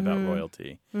a pun about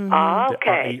royalty. Mm-hmm. Ah,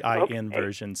 okay. The R-E-I-N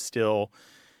version still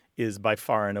is by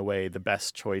far and away the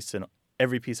best choice in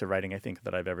every piece of writing I think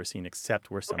that I've ever seen, except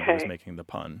where somebody was making the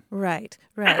pun. Right.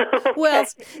 Well,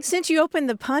 since you opened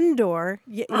the pun door,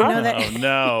 you know that. Oh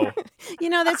no! You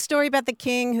know that story about the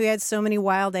king who had so many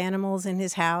wild animals in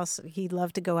his house. He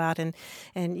loved to go out and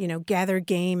gather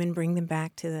game and bring them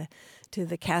back to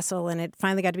the castle, and it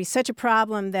finally got to be such a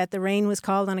problem that the rain was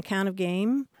called on account of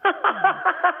game.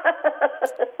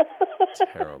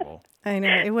 Terrible. I know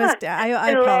it was.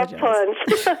 I apologize. Puns.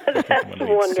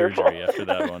 Wonderful. Surgery after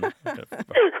that one.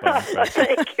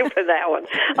 Thank you for that one.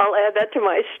 I'll add that to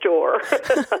my store.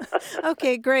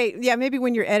 Okay, great. Yeah, maybe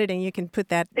when you're editing, you can put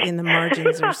that in the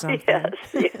margins or something.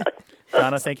 Yes.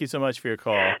 Donna, thank you so much for your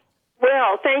call.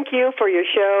 Well, thank you for your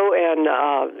show, and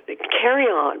carry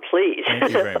on, please.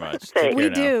 Thank you very much. We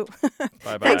do.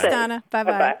 Bye-bye. Thanks, Donna.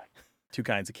 Bye-bye. Two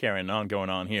kinds of carrying on going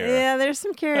on here. Yeah, there's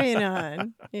some carrying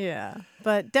on. Yeah,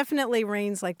 but definitely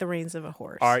reins like the reins of a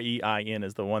horse. R-E-I-N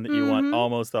is the one that you want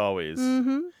almost always.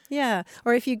 Mm-hmm. Yeah,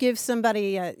 or if you give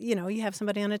somebody, you have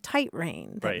somebody on a tight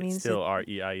rein. That means still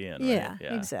R-E-I-N. Yeah,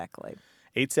 right? Exactly.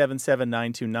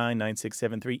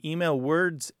 877-929-9673. Email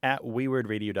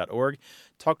words@waywordradio.org.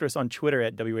 Talk to us on Twitter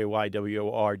at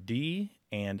WAYWORD.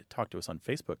 And talk to us on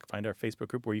Facebook. Find our Facebook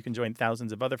group where you can join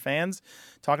thousands of other fans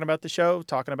talking about the show,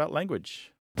 talking about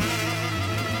language.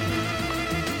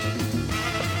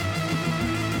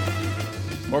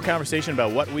 More conversation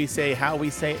about what we say, how we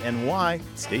say it, and why.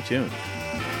 Stay tuned.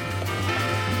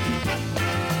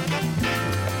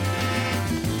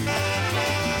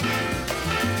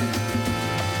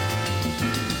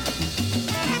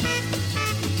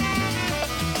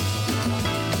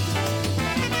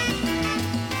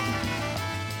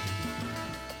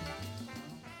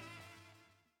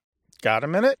 Got a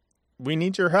minute? We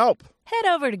need your help. Head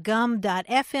over to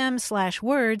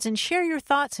gum.fm/words and share your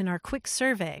thoughts in our quick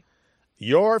survey.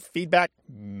 Your feedback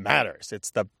matters. It's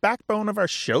the backbone of our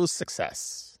show's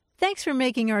success. Thanks for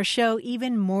making our show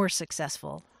even more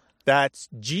successful. That's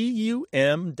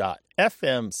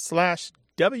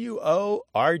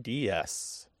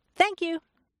gum.fm/WORDS. Thank you.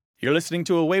 You're listening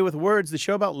to A Way with Words, the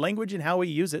show about language and how we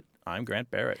use it. I'm Grant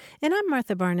Barrett. And I'm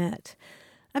Martha Barnett.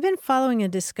 I've been following a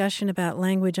discussion about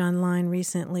language online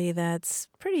recently that's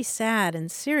pretty sad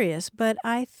and serious, but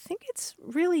I think it's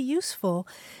really useful.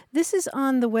 This is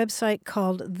on the website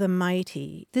called The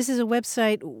Mighty. This is a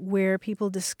website where people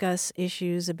discuss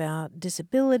issues about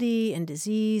disability and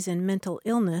disease and mental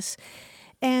illness.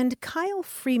 And Kyle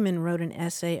Freeman wrote an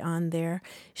essay on there.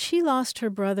 She lost her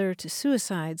brother to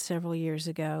suicide several years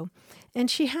ago,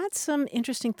 and she had some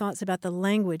interesting thoughts about the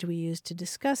language we use to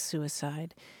discuss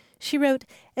suicide. She wrote,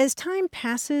 "As time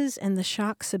passes and the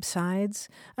shock subsides,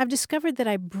 I've discovered that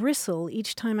I bristle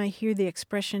each time I hear the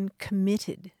expression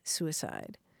committed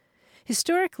suicide.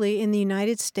 Historically, in the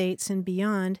United States and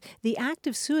beyond, the act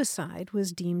of suicide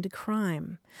was deemed a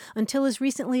crime. Until as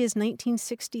recently as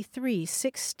 1963,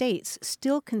 6 states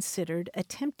still considered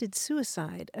attempted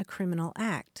suicide a criminal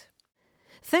act.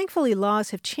 Thankfully, laws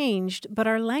have changed, but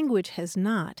our language has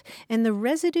not, and the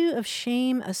residue of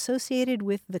shame associated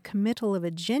with the committal of a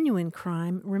genuine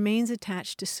crime remains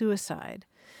attached to suicide.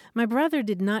 My brother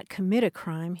did not commit a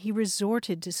crime, he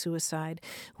resorted to suicide,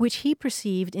 which he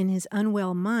perceived in his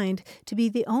unwell mind to be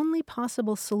the only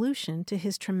possible solution to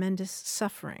his tremendous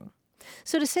suffering.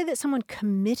 So to say that someone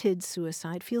committed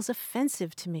suicide feels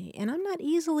offensive to me, and I'm not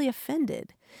easily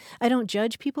offended. I don't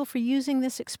judge people for using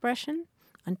this expression.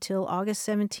 Until August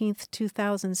 17th,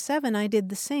 2007, I did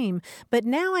the same, but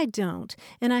now I don't,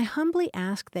 and I humbly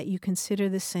ask that you consider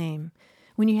the same.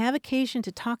 When you have occasion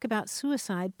to talk about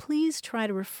suicide, please try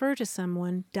to refer to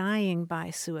someone dying by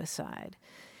suicide.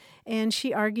 And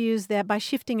she argues that by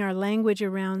shifting our language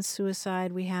around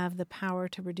suicide, we have the power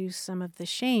to reduce some of the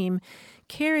shame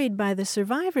carried by the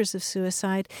survivors of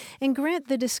suicide. And Grant,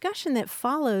 the discussion that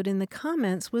followed in the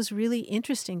comments was really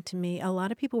interesting to me. A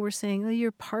lot of people were saying, oh,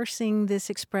 you're parsing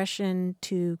this expression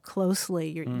too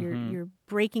closely. You're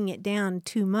breaking it down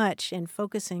too much and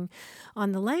focusing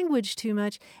on the language too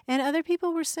much. And other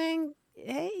people were saying,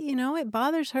 hey, it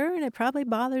bothers her and it probably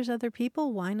bothers other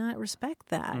people. Why not respect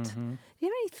that? Mm-hmm. Do you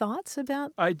have any thoughts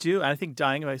about? I do. I think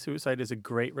dying by suicide is a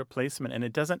great replacement, and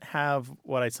it doesn't have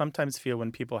what I sometimes feel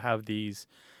when people have these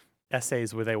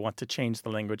essays where they want to change the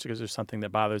language because there's something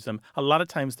that bothers them. A lot of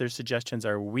times their suggestions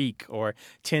are weak or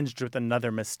tinged with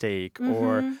another mistake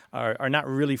or are not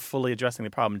really fully addressing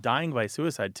the problem. Dying by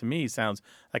suicide, to me, sounds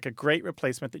like a great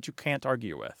replacement that you can't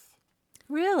argue with.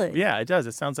 Really? Yeah, it does.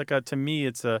 It sounds like to me,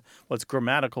 it's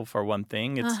grammatical for one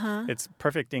thing. It's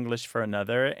perfect English for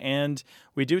another. And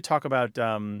we do talk about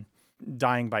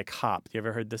dying by cop. You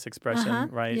ever heard this expression,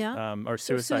 right? Yeah. Or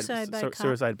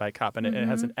suicide by cop. And it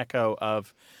has an echo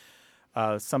of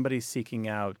somebody seeking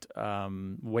out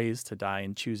ways to die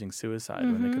and choosing suicide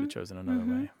when they could have chosen another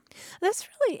way. That's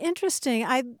really interesting.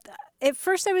 At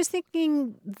first I was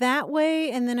thinking that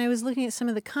way, and then I was looking at some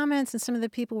of the comments, and some of the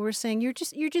people were saying you're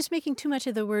just making too much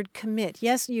of the word commit.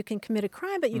 Yes, you can commit a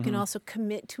crime, but you can also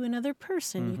commit to another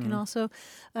person. You can also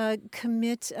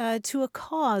commit to a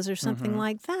cause or something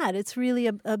like that. It's really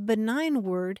a benign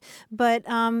word. But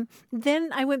then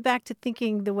I went back to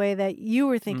thinking the way that you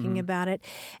were thinking about it,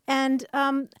 and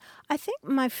I think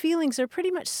my feelings are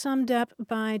pretty much summed up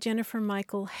by Jennifer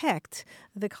Michael Hecht,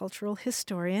 the cultural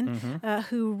historian,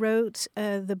 who wrote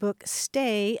the book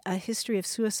Stay, A History of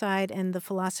Suicide and the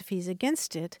Philosophies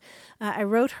Against It. I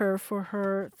wrote her for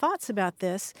her thoughts about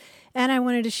this, and I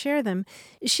wanted to share them.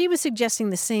 She was suggesting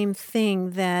the same thing,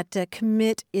 that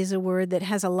commit is a word that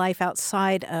has a life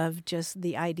outside of just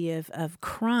the idea of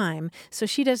crime. So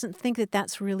she doesn't think that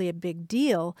that's really a big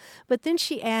deal. But then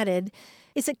she added,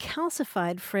 it's a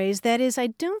calcified phrase. That is, I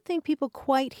don't think people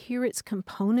quite hear its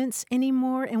components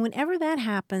anymore, and whenever that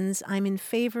happens, I'm in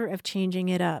favor of changing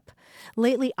it up.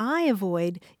 Lately, I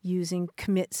avoid using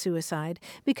commit suicide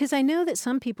because I know that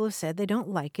some people have said they don't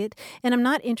like it, and I'm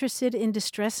not interested in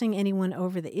distressing anyone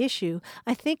over the issue.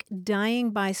 I think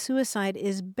dying by suicide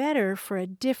is better for a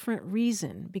different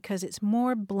reason, because it's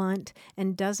more blunt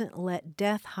and doesn't let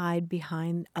death hide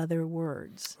behind other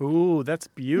words. Ooh, that's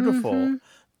beautiful.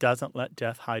 Doesn't let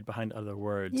death hide behind other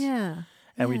words. Yeah.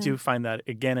 And we do find that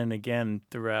again and again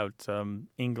throughout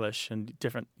English and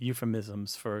different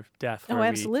euphemisms for death. Oh,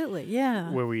 absolutely.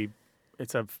 Where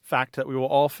it's a fact that we will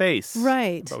all face.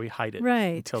 Right. But we hide it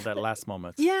until that last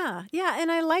moment. Yeah.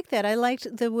 And I like that. I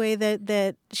liked the way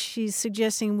that she's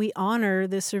suggesting we honor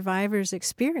the survivor's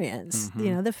experience,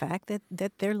 the fact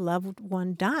that their loved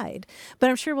one died. But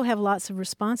I'm sure we'll have lots of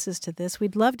responses to this.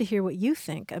 We'd love to hear what you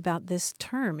think about this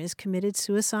term. Is committed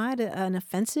suicide an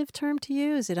offensive term to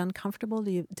you? Is it uncomfortable?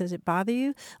 Does it bother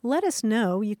you? Let us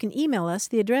know. You can email us.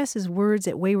 The address is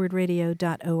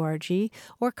words@waywardradio.org,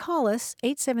 or call us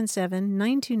 877-929-9673.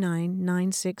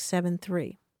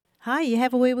 Hi, you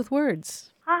have a way with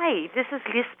words. Hi, this is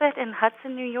Lisbeth in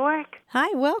Hudson, New York.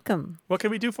 Hi, welcome. What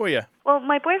can we do for you? Well,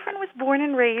 my boyfriend was born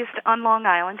and raised on Long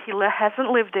Island. He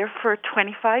hasn't lived there for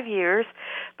 25 years,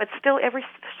 but still every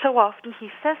so often he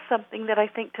says something that I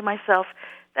think to myself,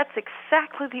 that's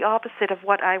exactly the opposite of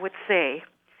what I would say.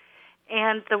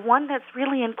 And the one that's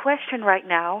really in question right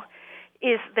now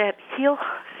is that he'll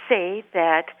say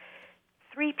that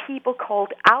 3 people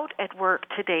called out at work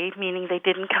today, meaning they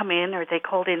didn't come in or they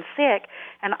called in sick,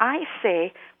 and I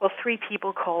say, well, 3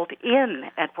 people called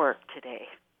in at work today.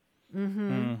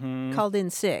 Called in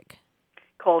sick.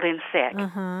 Called in sick.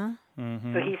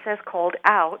 So he says called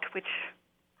out, which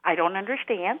I don't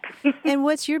understand. And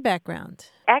what's your background?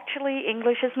 Actually,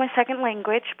 English is my second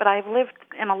language, but I've lived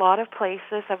in a lot of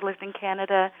places. I've lived in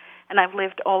Canada, and I've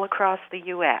lived all across the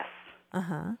U.S.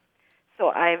 So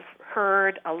I've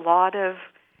heard a lot of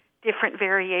different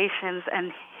variations,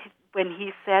 and when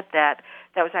he said that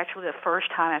was actually the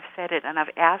first time I've said it, and I've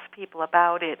asked people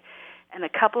about it, and a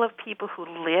couple of people who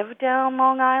live down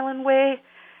Long Island way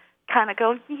kind of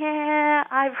go, yeah,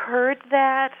 I've heard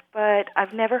that, but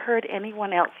I've never heard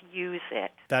anyone else use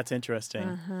it. That's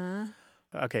interesting.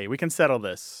 Okay, we can settle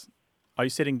this. Are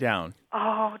you sitting down?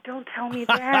 Oh, don't tell me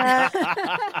that.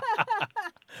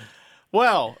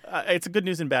 Well, it's good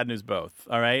news and bad news both,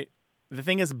 all right? The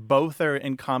thing is, both are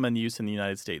in common use in the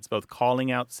United States. Both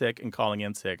calling out sick and calling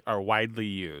in sick are widely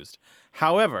used.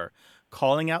 However,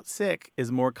 calling out sick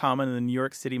is more common in the New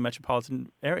York City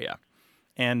metropolitan area.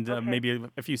 And maybe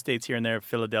a few states here and there,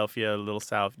 Philadelphia, a little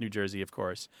south, New Jersey, of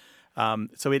course.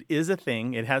 So it is a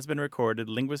thing. It has been recorded.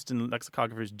 Linguists and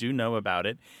lexicographers do know about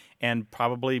it. And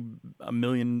probably 1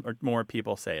 million or more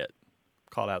people say it.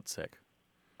 Call out sick.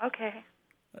 Okay.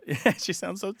 She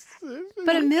sounds so...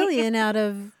 But 1 million out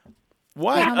of...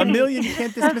 What? 1 million? You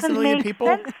can't dismiss 1 million people?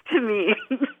 Doesn't make sense to me.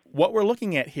 What we're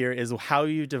looking at here is how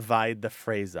you divide the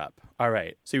phrase up. All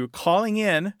right. So you're calling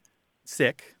in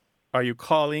sick. Are you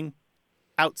calling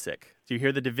out sick? Do you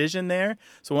hear the division there?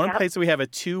 So one place we have a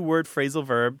 2-word phrasal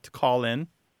verb to call in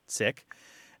sick.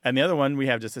 And the other one, we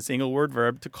have just a single word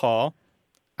verb to call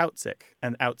out sick.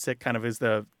 And out sick kind of is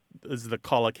the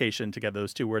collocation together,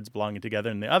 those 2 words belonging together.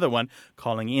 And the other one,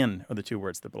 calling in, are the 2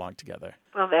 words that belong together.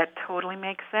 Well, that totally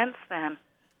makes sense then.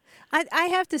 I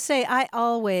have to say, I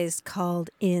always called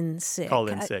in sick. Called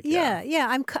in sick, yeah.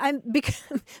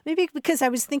 Maybe because I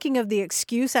was thinking of the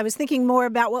excuse. I was thinking more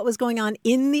about what was going on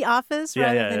in the office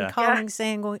rather than calling,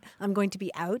 saying I'm going to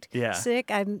be out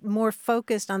sick. I'm more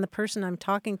focused on the person I'm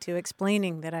talking to,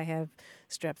 explaining that I have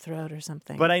strep throat or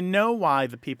something. But I know why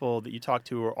the people that you talk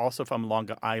to who are also from Long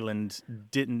Island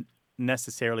didn't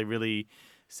necessarily really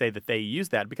say that they use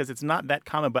that, because it's not that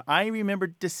common. But I remember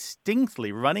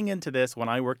distinctly running into this when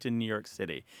I worked in New York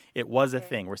City. It was a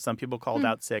thing where some people called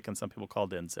out sick and some people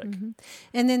called in sick. Mm-hmm.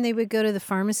 And then they would go to the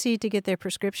pharmacy to get their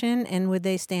prescription, and would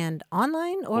they stand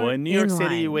online or Well, in New York line?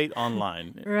 City, you wait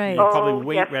online. Right. You probably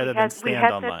wait rather than stand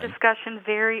online. We had that discussion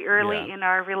very early in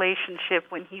our relationship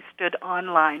when he stood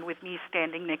online with me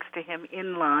standing next to him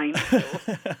in line.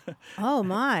 Oh,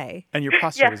 my. And your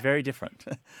posture was very different.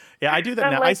 Yeah, I do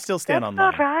that now. I still stand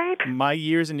online. Right. My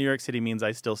years in New York City means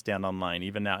I still stand online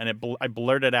even now. And I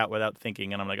blurted out without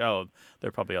thinking, and I'm like, oh,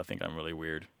 they're probably all think I'm really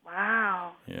weird.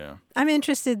 Wow. Yeah. I'm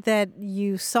interested that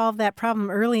you solved that problem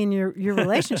early in your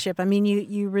relationship. I mean,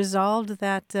 you resolved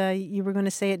that you were going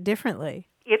to say it differently.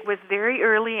 It was very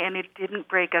early, and it didn't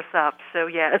break us up, so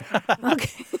yes.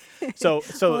 Okay. So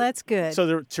well, that's good.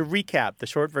 So to recap, the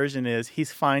short version is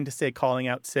he's fine to say calling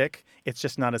out sick. It's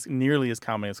just not as nearly as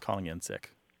common as calling in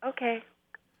sick. Okay.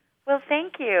 Well,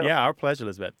 thank you. Yeah, our pleasure,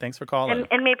 Elizabeth. Thanks for calling.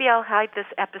 And maybe I'll hide this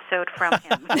episode from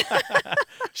him.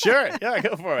 Sure. Yeah,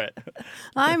 go for it.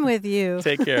 I'm with you.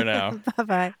 Take care now.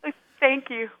 Bye-bye. Thank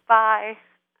you. Bye.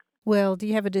 Well, do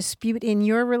you have a dispute in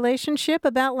your relationship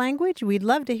about language? We'd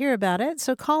love to hear about it.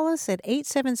 So call us at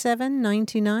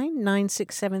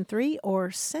 877-929-9673 or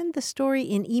send the story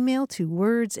in email to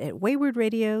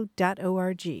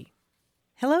words@waywardradio.org.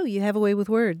 Hello, you have a way with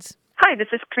words. Hi, this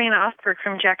is Karina Ostberg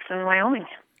from Jackson, Wyoming.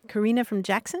 Karina from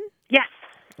Jackson? Yes.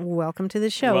 Welcome to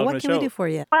the show. Welcome What to can the we show. do for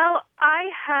you? Well,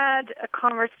 I had a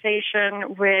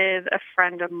conversation with a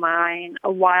friend of mine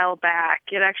a while back.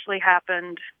 It actually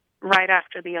happened right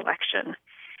after the election.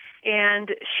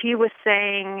 And she was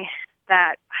saying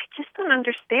that, I just don't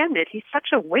understand it. He's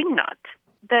such a wingnut.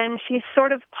 Then she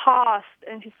sort of paused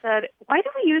and she said, why do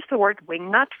we use the word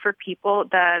wingnut for people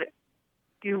that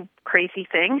do crazy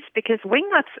things? Because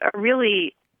wingnuts are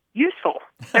really useful.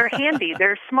 They're handy.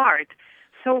 They're smart.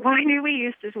 So why do we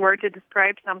use this word to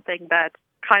describe something that's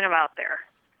kind of out there?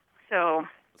 So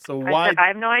why? I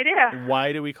have no idea.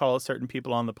 Why do we call certain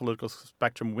people on the political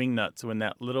spectrum wingnuts when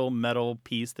that little metal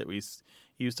piece that we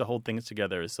use to hold things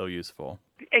together is so useful?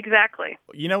 Exactly.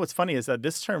 You know what's funny is that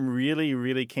this term really,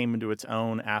 really came into its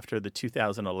own after the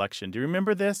 2000 election. Do you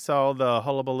remember this? All the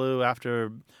hullabaloo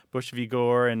after Bush v.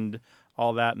 Gore and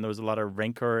all that, and there was a lot of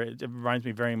rancor. It reminds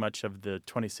me very much of the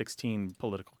 2016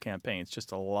 political campaigns.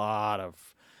 Just a lot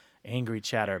of angry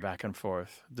chatter back and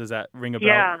forth. Does that ring a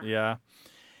bell? Yeah.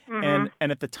 Mm-hmm.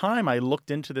 And at the time, I looked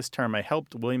into this term. I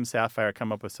helped William Safire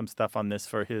come up with some stuff on this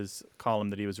for his column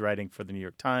that he was writing for the New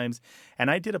York Times. And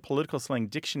I did a political slang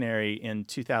dictionary in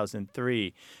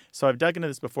 2003. So I've dug into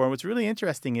this before. And what's really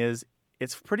interesting is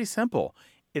it's pretty simple.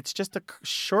 It's just a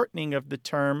shortening of the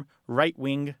term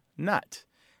right-wing nut.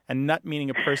 And nut meaning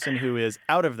a person who is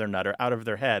out of their nut or out of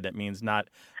their head. That means not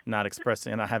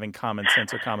expressing, not having common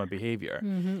sense or common behavior.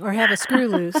 Mm-hmm. Or have a screw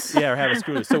loose. Yeah, or have a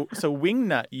screw loose. So wing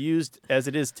nut, used as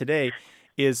it is today,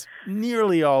 is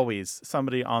nearly always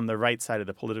somebody on the right side of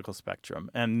the political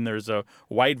spectrum. And there's a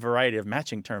wide variety of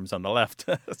matching terms on the left,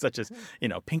 such as,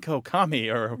 pinko kami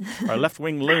or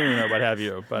left-wing loon or what have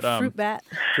you. But Fruit bat.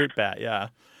 Fruit bat, yeah.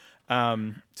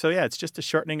 It's just a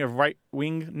shortening of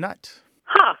right-wing nut.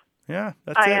 Huh. Yeah,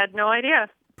 that's I it. had no idea.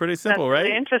 pretty simple, That's right?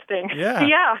 really interesting. Yeah.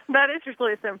 Yeah, that is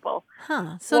really simple.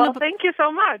 Huh. So Well, thank you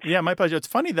so much. Yeah, my pleasure. It's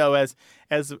funny though, as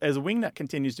wingnut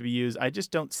continues to be used, I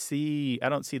don't see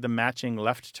the matching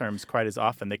left terms quite as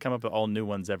often. They come up with all new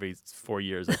ones every 4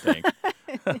 years, I think.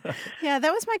 Yeah,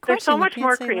 that was my They're question. so You much can't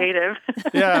more say that. creative.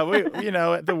 Yeah,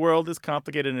 the world is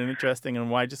complicated and interesting,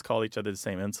 and why just call each other the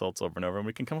same insults over and over, and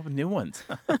we can come up with new ones.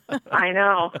 I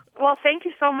know. Well, thank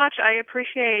you so much. I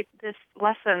appreciate this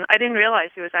lesson. I didn't realize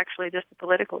it was actually just a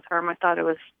political term. I thought it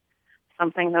was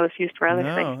something that was used for other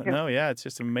things. No, yeah, it's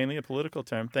just mainly a political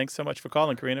term. Thanks so much for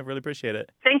calling, Karina. Really appreciate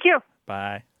it. Thank you.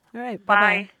 Bye. All right. Bye.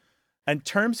 Bye-bye. And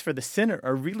terms for the sinner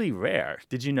are really rare.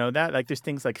 Did you know that? Like there's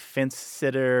things like fence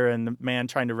sitter and the man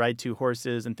trying to ride 2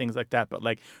 horses and things like that. But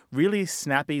like really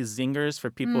snappy zingers for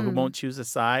people who won't choose a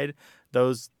side,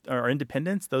 those are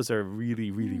independents. Those are really,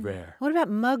 really rare. What about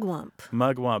mugwump?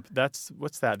 Mugwump.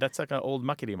 What's that? That's like an old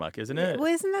muckety muck, isn't it?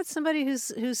 Well, isn't that somebody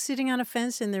who's sitting on a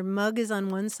fence and their mug is on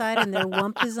one side and their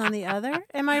wump is on the other?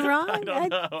 Am I wrong? I don't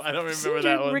know. I don't seem remember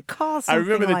to that one. Recall I something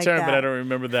remember the like term, that. but I don't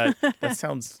remember that. That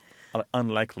sounds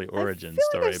unlikely origin I feel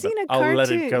story. like I've seen but a I'll cartoon.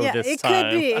 let it go yeah, this it time.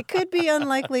 could be. It could be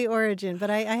unlikely origin, but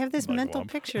I have this mental Mugwump.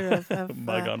 picture of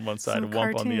Mug on one side, some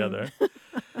wump on the cartoon. other.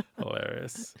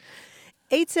 Hilarious.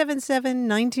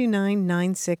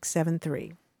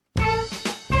 877-929-9673.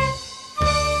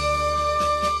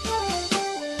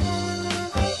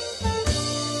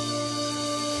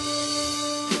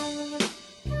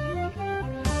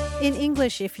 In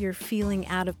English, if you're feeling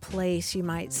out of place, you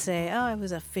might say, I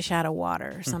was a fish out of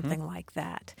water, or something like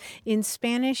that. In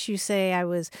Spanish, you say, I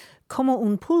was como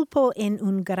un pulpo en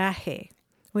un garaje,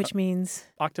 which means...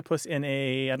 Octopus in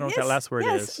a, I don't know what that last word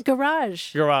is.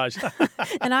 Garage. Garage.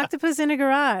 An octopus in a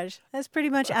garage. That's pretty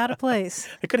much out of place.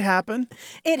 It could happen,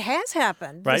 It has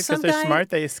happened. right? Because they're smart,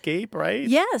 they escape, right?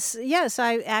 Yes.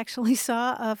 I actually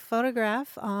saw a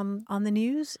photograph on the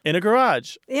news. In a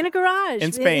garage. In a garage.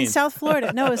 In Spain. In South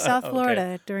Florida. No, it was South Okay.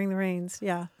 Florida during the rains.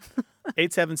 Yeah.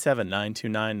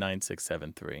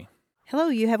 877-929-9673. Hello,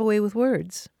 you have a way with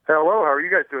words. Hello, how are you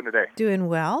guys doing today? Doing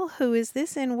well. Who is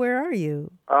this and where are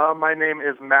you? My name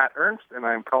is Matt Ernst, and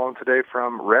I'm calling today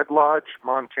from Red Lodge,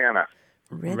 Montana.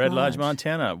 Red Lodge,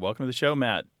 Montana. Welcome to the show,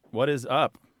 Matt. What is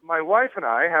up? My wife and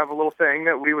I have a little thing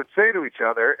that we would say to each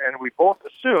other, and we both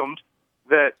assumed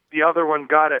that the other one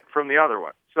got it from the other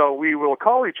one. So we will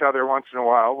call each other once in a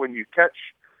while when you catch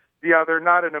the other,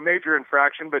 not in a major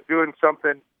infraction, but doing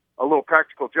something, a little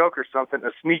practical joke or something,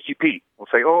 a sneaky Pete. We'll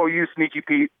say, oh, you sneaky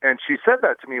Pete. And she said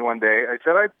that to me one day. I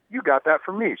said, you got that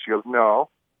from me. She goes, no,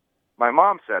 my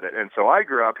mom said it. And so I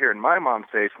grew up hearing my mom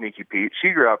say sneaky Pete.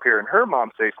 She grew up hearing her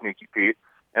mom say sneaky Pete.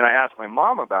 And I asked my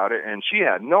mom about it, and she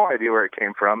had no idea where it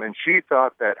came from. And she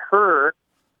thought that her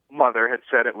mother had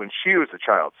said it when she was a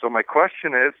child. So my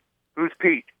question is, who's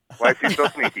Pete? Why is he so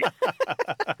sneaky?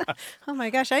 Oh my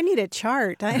gosh, I need a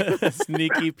chart.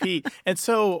 Sneaky Pete. And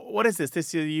so what is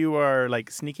this? You are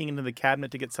like sneaking into the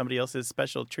cabinet to get somebody else's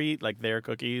special treat, like their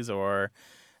cookies or...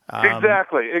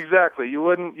 Exactly. You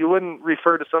wouldn't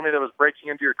refer to somebody that was breaking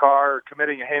into your car or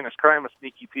committing a heinous crime as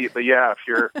sneaky Pete. But yeah, if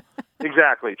you're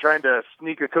exactly trying to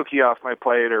sneak a cookie off my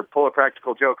plate or pull a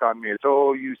practical joke on me, it's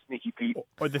you sneaky Pete.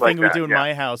 Or the like thing we that, do in yeah.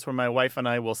 my house where my wife and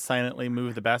I will silently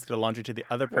move the basket of laundry to the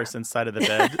other person's side of the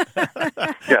bed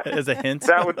Yeah. as a hint.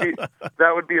 That would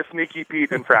be a sneaky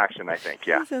Pete infraction, I think.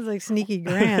 Yeah. That sounds like Sneaky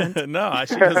Grant. No,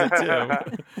 she does it too.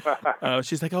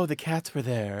 She's like, the cats were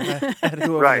there. I had to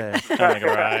go over Right. there. I'm like,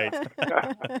 right.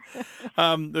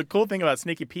 The cool thing about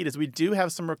Sneaky Pete is we do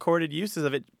have some recorded uses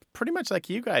of it, pretty much like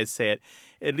you guys say it.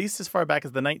 At least as far back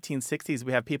as the 1960s,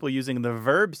 we have people using the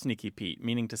verb Sneaky Pete,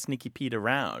 meaning to Sneaky Pete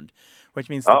around, which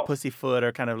means to pussyfoot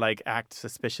or kind of like act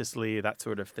suspiciously, that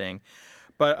sort of thing.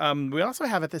 But we also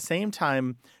have at the same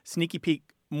time Sneaky Pete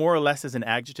more or less as an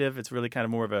adjective. It's really kind of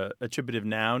more of a attributive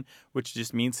noun, which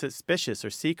just means suspicious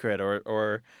or secret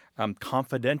or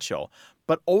confidential.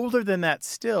 But older than that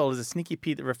still is a Sneaky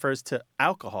Pete that refers to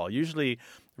alcohol, usually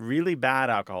really bad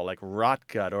alcohol like rot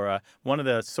gut, or one of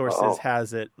the sources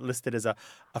has it listed as a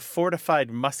fortified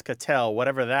muscatel,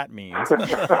 whatever that means.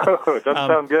 Doesn't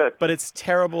sound good. But it's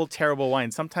terrible, terrible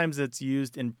wine. Sometimes it's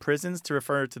used in prisons to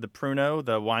refer to the Pruno,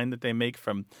 the wine that they make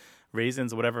from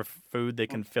raisins, whatever food they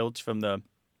can filch from the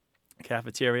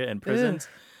cafeteria in prisons.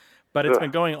 But it's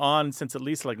been going on since at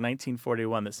least like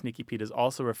 1941 that Sneaky Pete is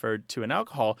also referred to an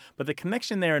alcohol. But the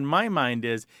connection there in my mind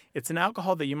is it's an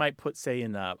alcohol that you might put, say,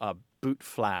 in a boot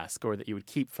flask, or that you would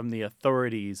keep from the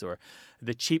authorities, or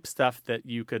the cheap stuff that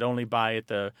you could only buy at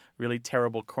the really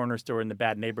terrible corner store in the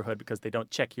bad neighborhood because they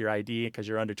don't check your ID because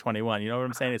you're under 21. You know what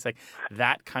I'm saying? It's like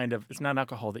that kind of, it's not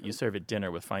alcohol that you serve at dinner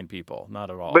with fine people,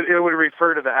 not at all. But it would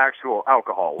refer to the actual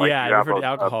alcohol. Like yeah, you have refer to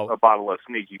alcohol. A bottle of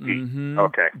Sneaky Pete. Mm-hmm.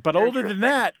 Okay. But older than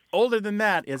that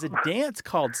is a dance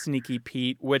called Sneaky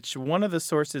Pete, which one of the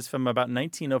sources from about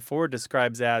 1904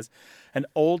 describes as an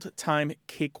old-time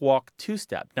cakewalk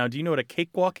two-step. Now, do you know what a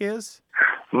cakewalk is?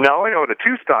 No, I know what a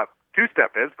two-step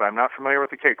is, but I'm not familiar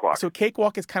with the cakewalk. So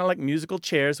cakewalk is kind of like musical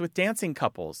chairs with dancing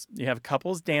couples. You have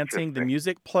couples dancing, the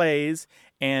music plays,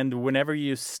 and whenever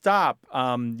you stop,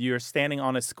 you're standing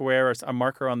on a square or a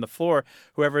marker on the floor.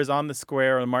 Whoever is on the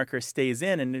square or the marker stays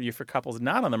in, and if your couple's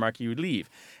not on the marker, you leave.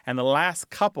 And the last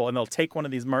couple, and they'll take one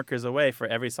of these markers away for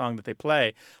every song that they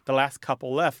play, the last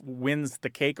couple left wins the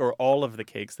cake or all of the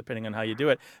cakes, depending on how you do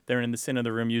it. They're in the center of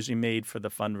the room, usually made for the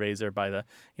fundraiser by the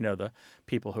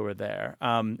people who are there.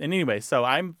 And anyway, so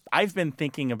I've been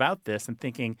thinking about this and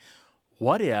thinking,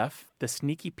 what if the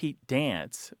Sneaky Pete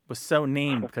dance was so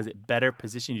named because it better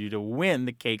positioned you to win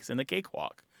the cakes in the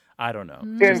cakewalk? I don't know.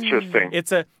 Interesting.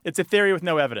 It's a theory with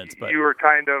no evidence. But you were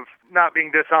kind of not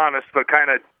being dishonest, but kind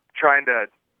of trying to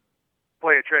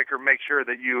play a trick or make sure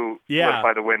that you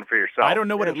solidify the win for yourself. I don't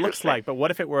know what it looks like, but what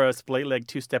if it were a split leg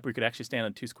two-step where you could actually stand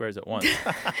on two squares at once?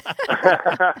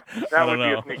 That would be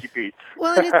a Sneaky Pete.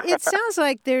 Well, and it sounds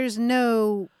like there's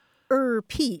no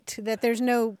Pete, that there's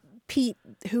no Pete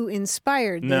who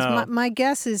inspired this. No. My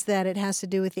guess is that it has to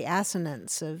do with the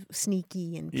assonance of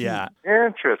sneaky and Pete. Yeah.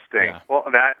 Interesting. Yeah. Well,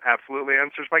 that absolutely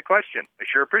answers my question. I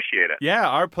sure appreciate it. Yeah,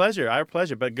 our pleasure.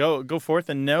 But go forth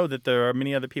and know that there are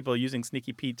many other people using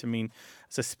Sneaky Pete to mean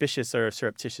suspicious or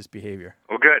surreptitious behavior.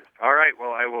 Well, good. All right.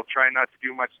 Well, I will try not to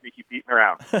do much Sneaky Peteing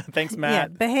around. Thanks,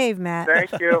 Matt. Yeah, behave, Matt.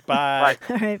 Thank you. Bye.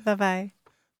 All right, bye-bye.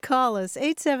 Call us,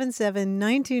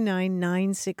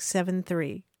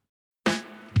 877-929-9673.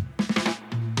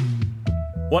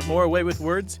 Want more Away with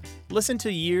Words? Listen to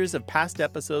years of past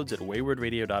episodes at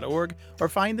waywardradio.org or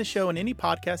find the show in any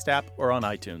podcast app or on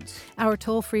iTunes. Our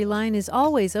toll-free line is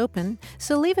always open,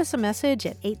 so leave us a message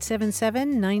at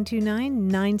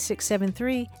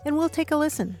 877-929-9673 and we'll take a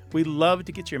listen. We love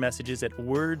to get your messages at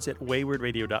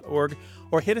words@waywardradio.org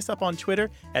or hit us up on Twitter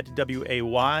at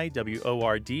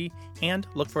WAYWORD and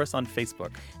look for us on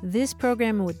Facebook. This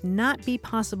program would not be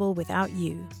possible without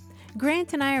you.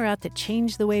 Grant and I are out to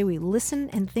change the way we listen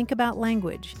and think about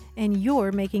language, and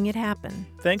you're making it happen.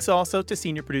 Thanks also to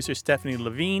senior producer Stephanie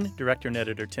Levine, director and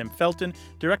editor Tim Felton,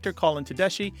 director Colin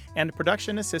Tedeschi, and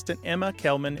production assistant Emma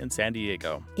Kelman in San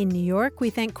Diego. In New York, we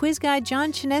thank quiz guy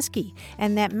John Chinesky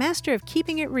and that master of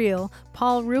keeping it real,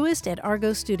 Paul Ruist at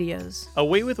Argo Studios.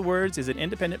 Away with Words is an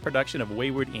independent production of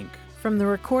Wayward Inc. From the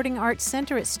Recording Arts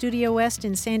Center at Studio West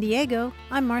in San Diego,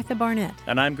 I'm Martha Barnett.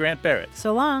 And I'm Grant Barrett.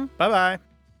 So long. Bye-bye.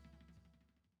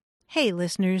 Hey,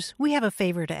 listeners, we have a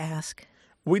favor to ask.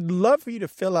 We'd love for you to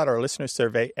fill out our listener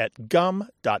survey at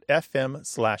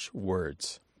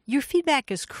gum.fm/words. Your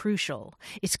feedback is crucial.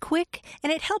 It's quick,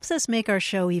 and it helps us make our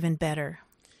show even better.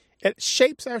 It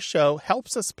shapes our show,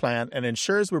 helps us plan, and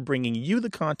ensures we're bringing you the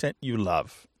content you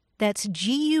love. That's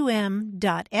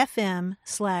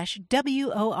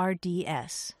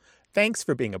gum.fm/WORDS. Thanks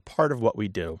for being a part of what we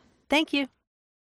do. Thank you.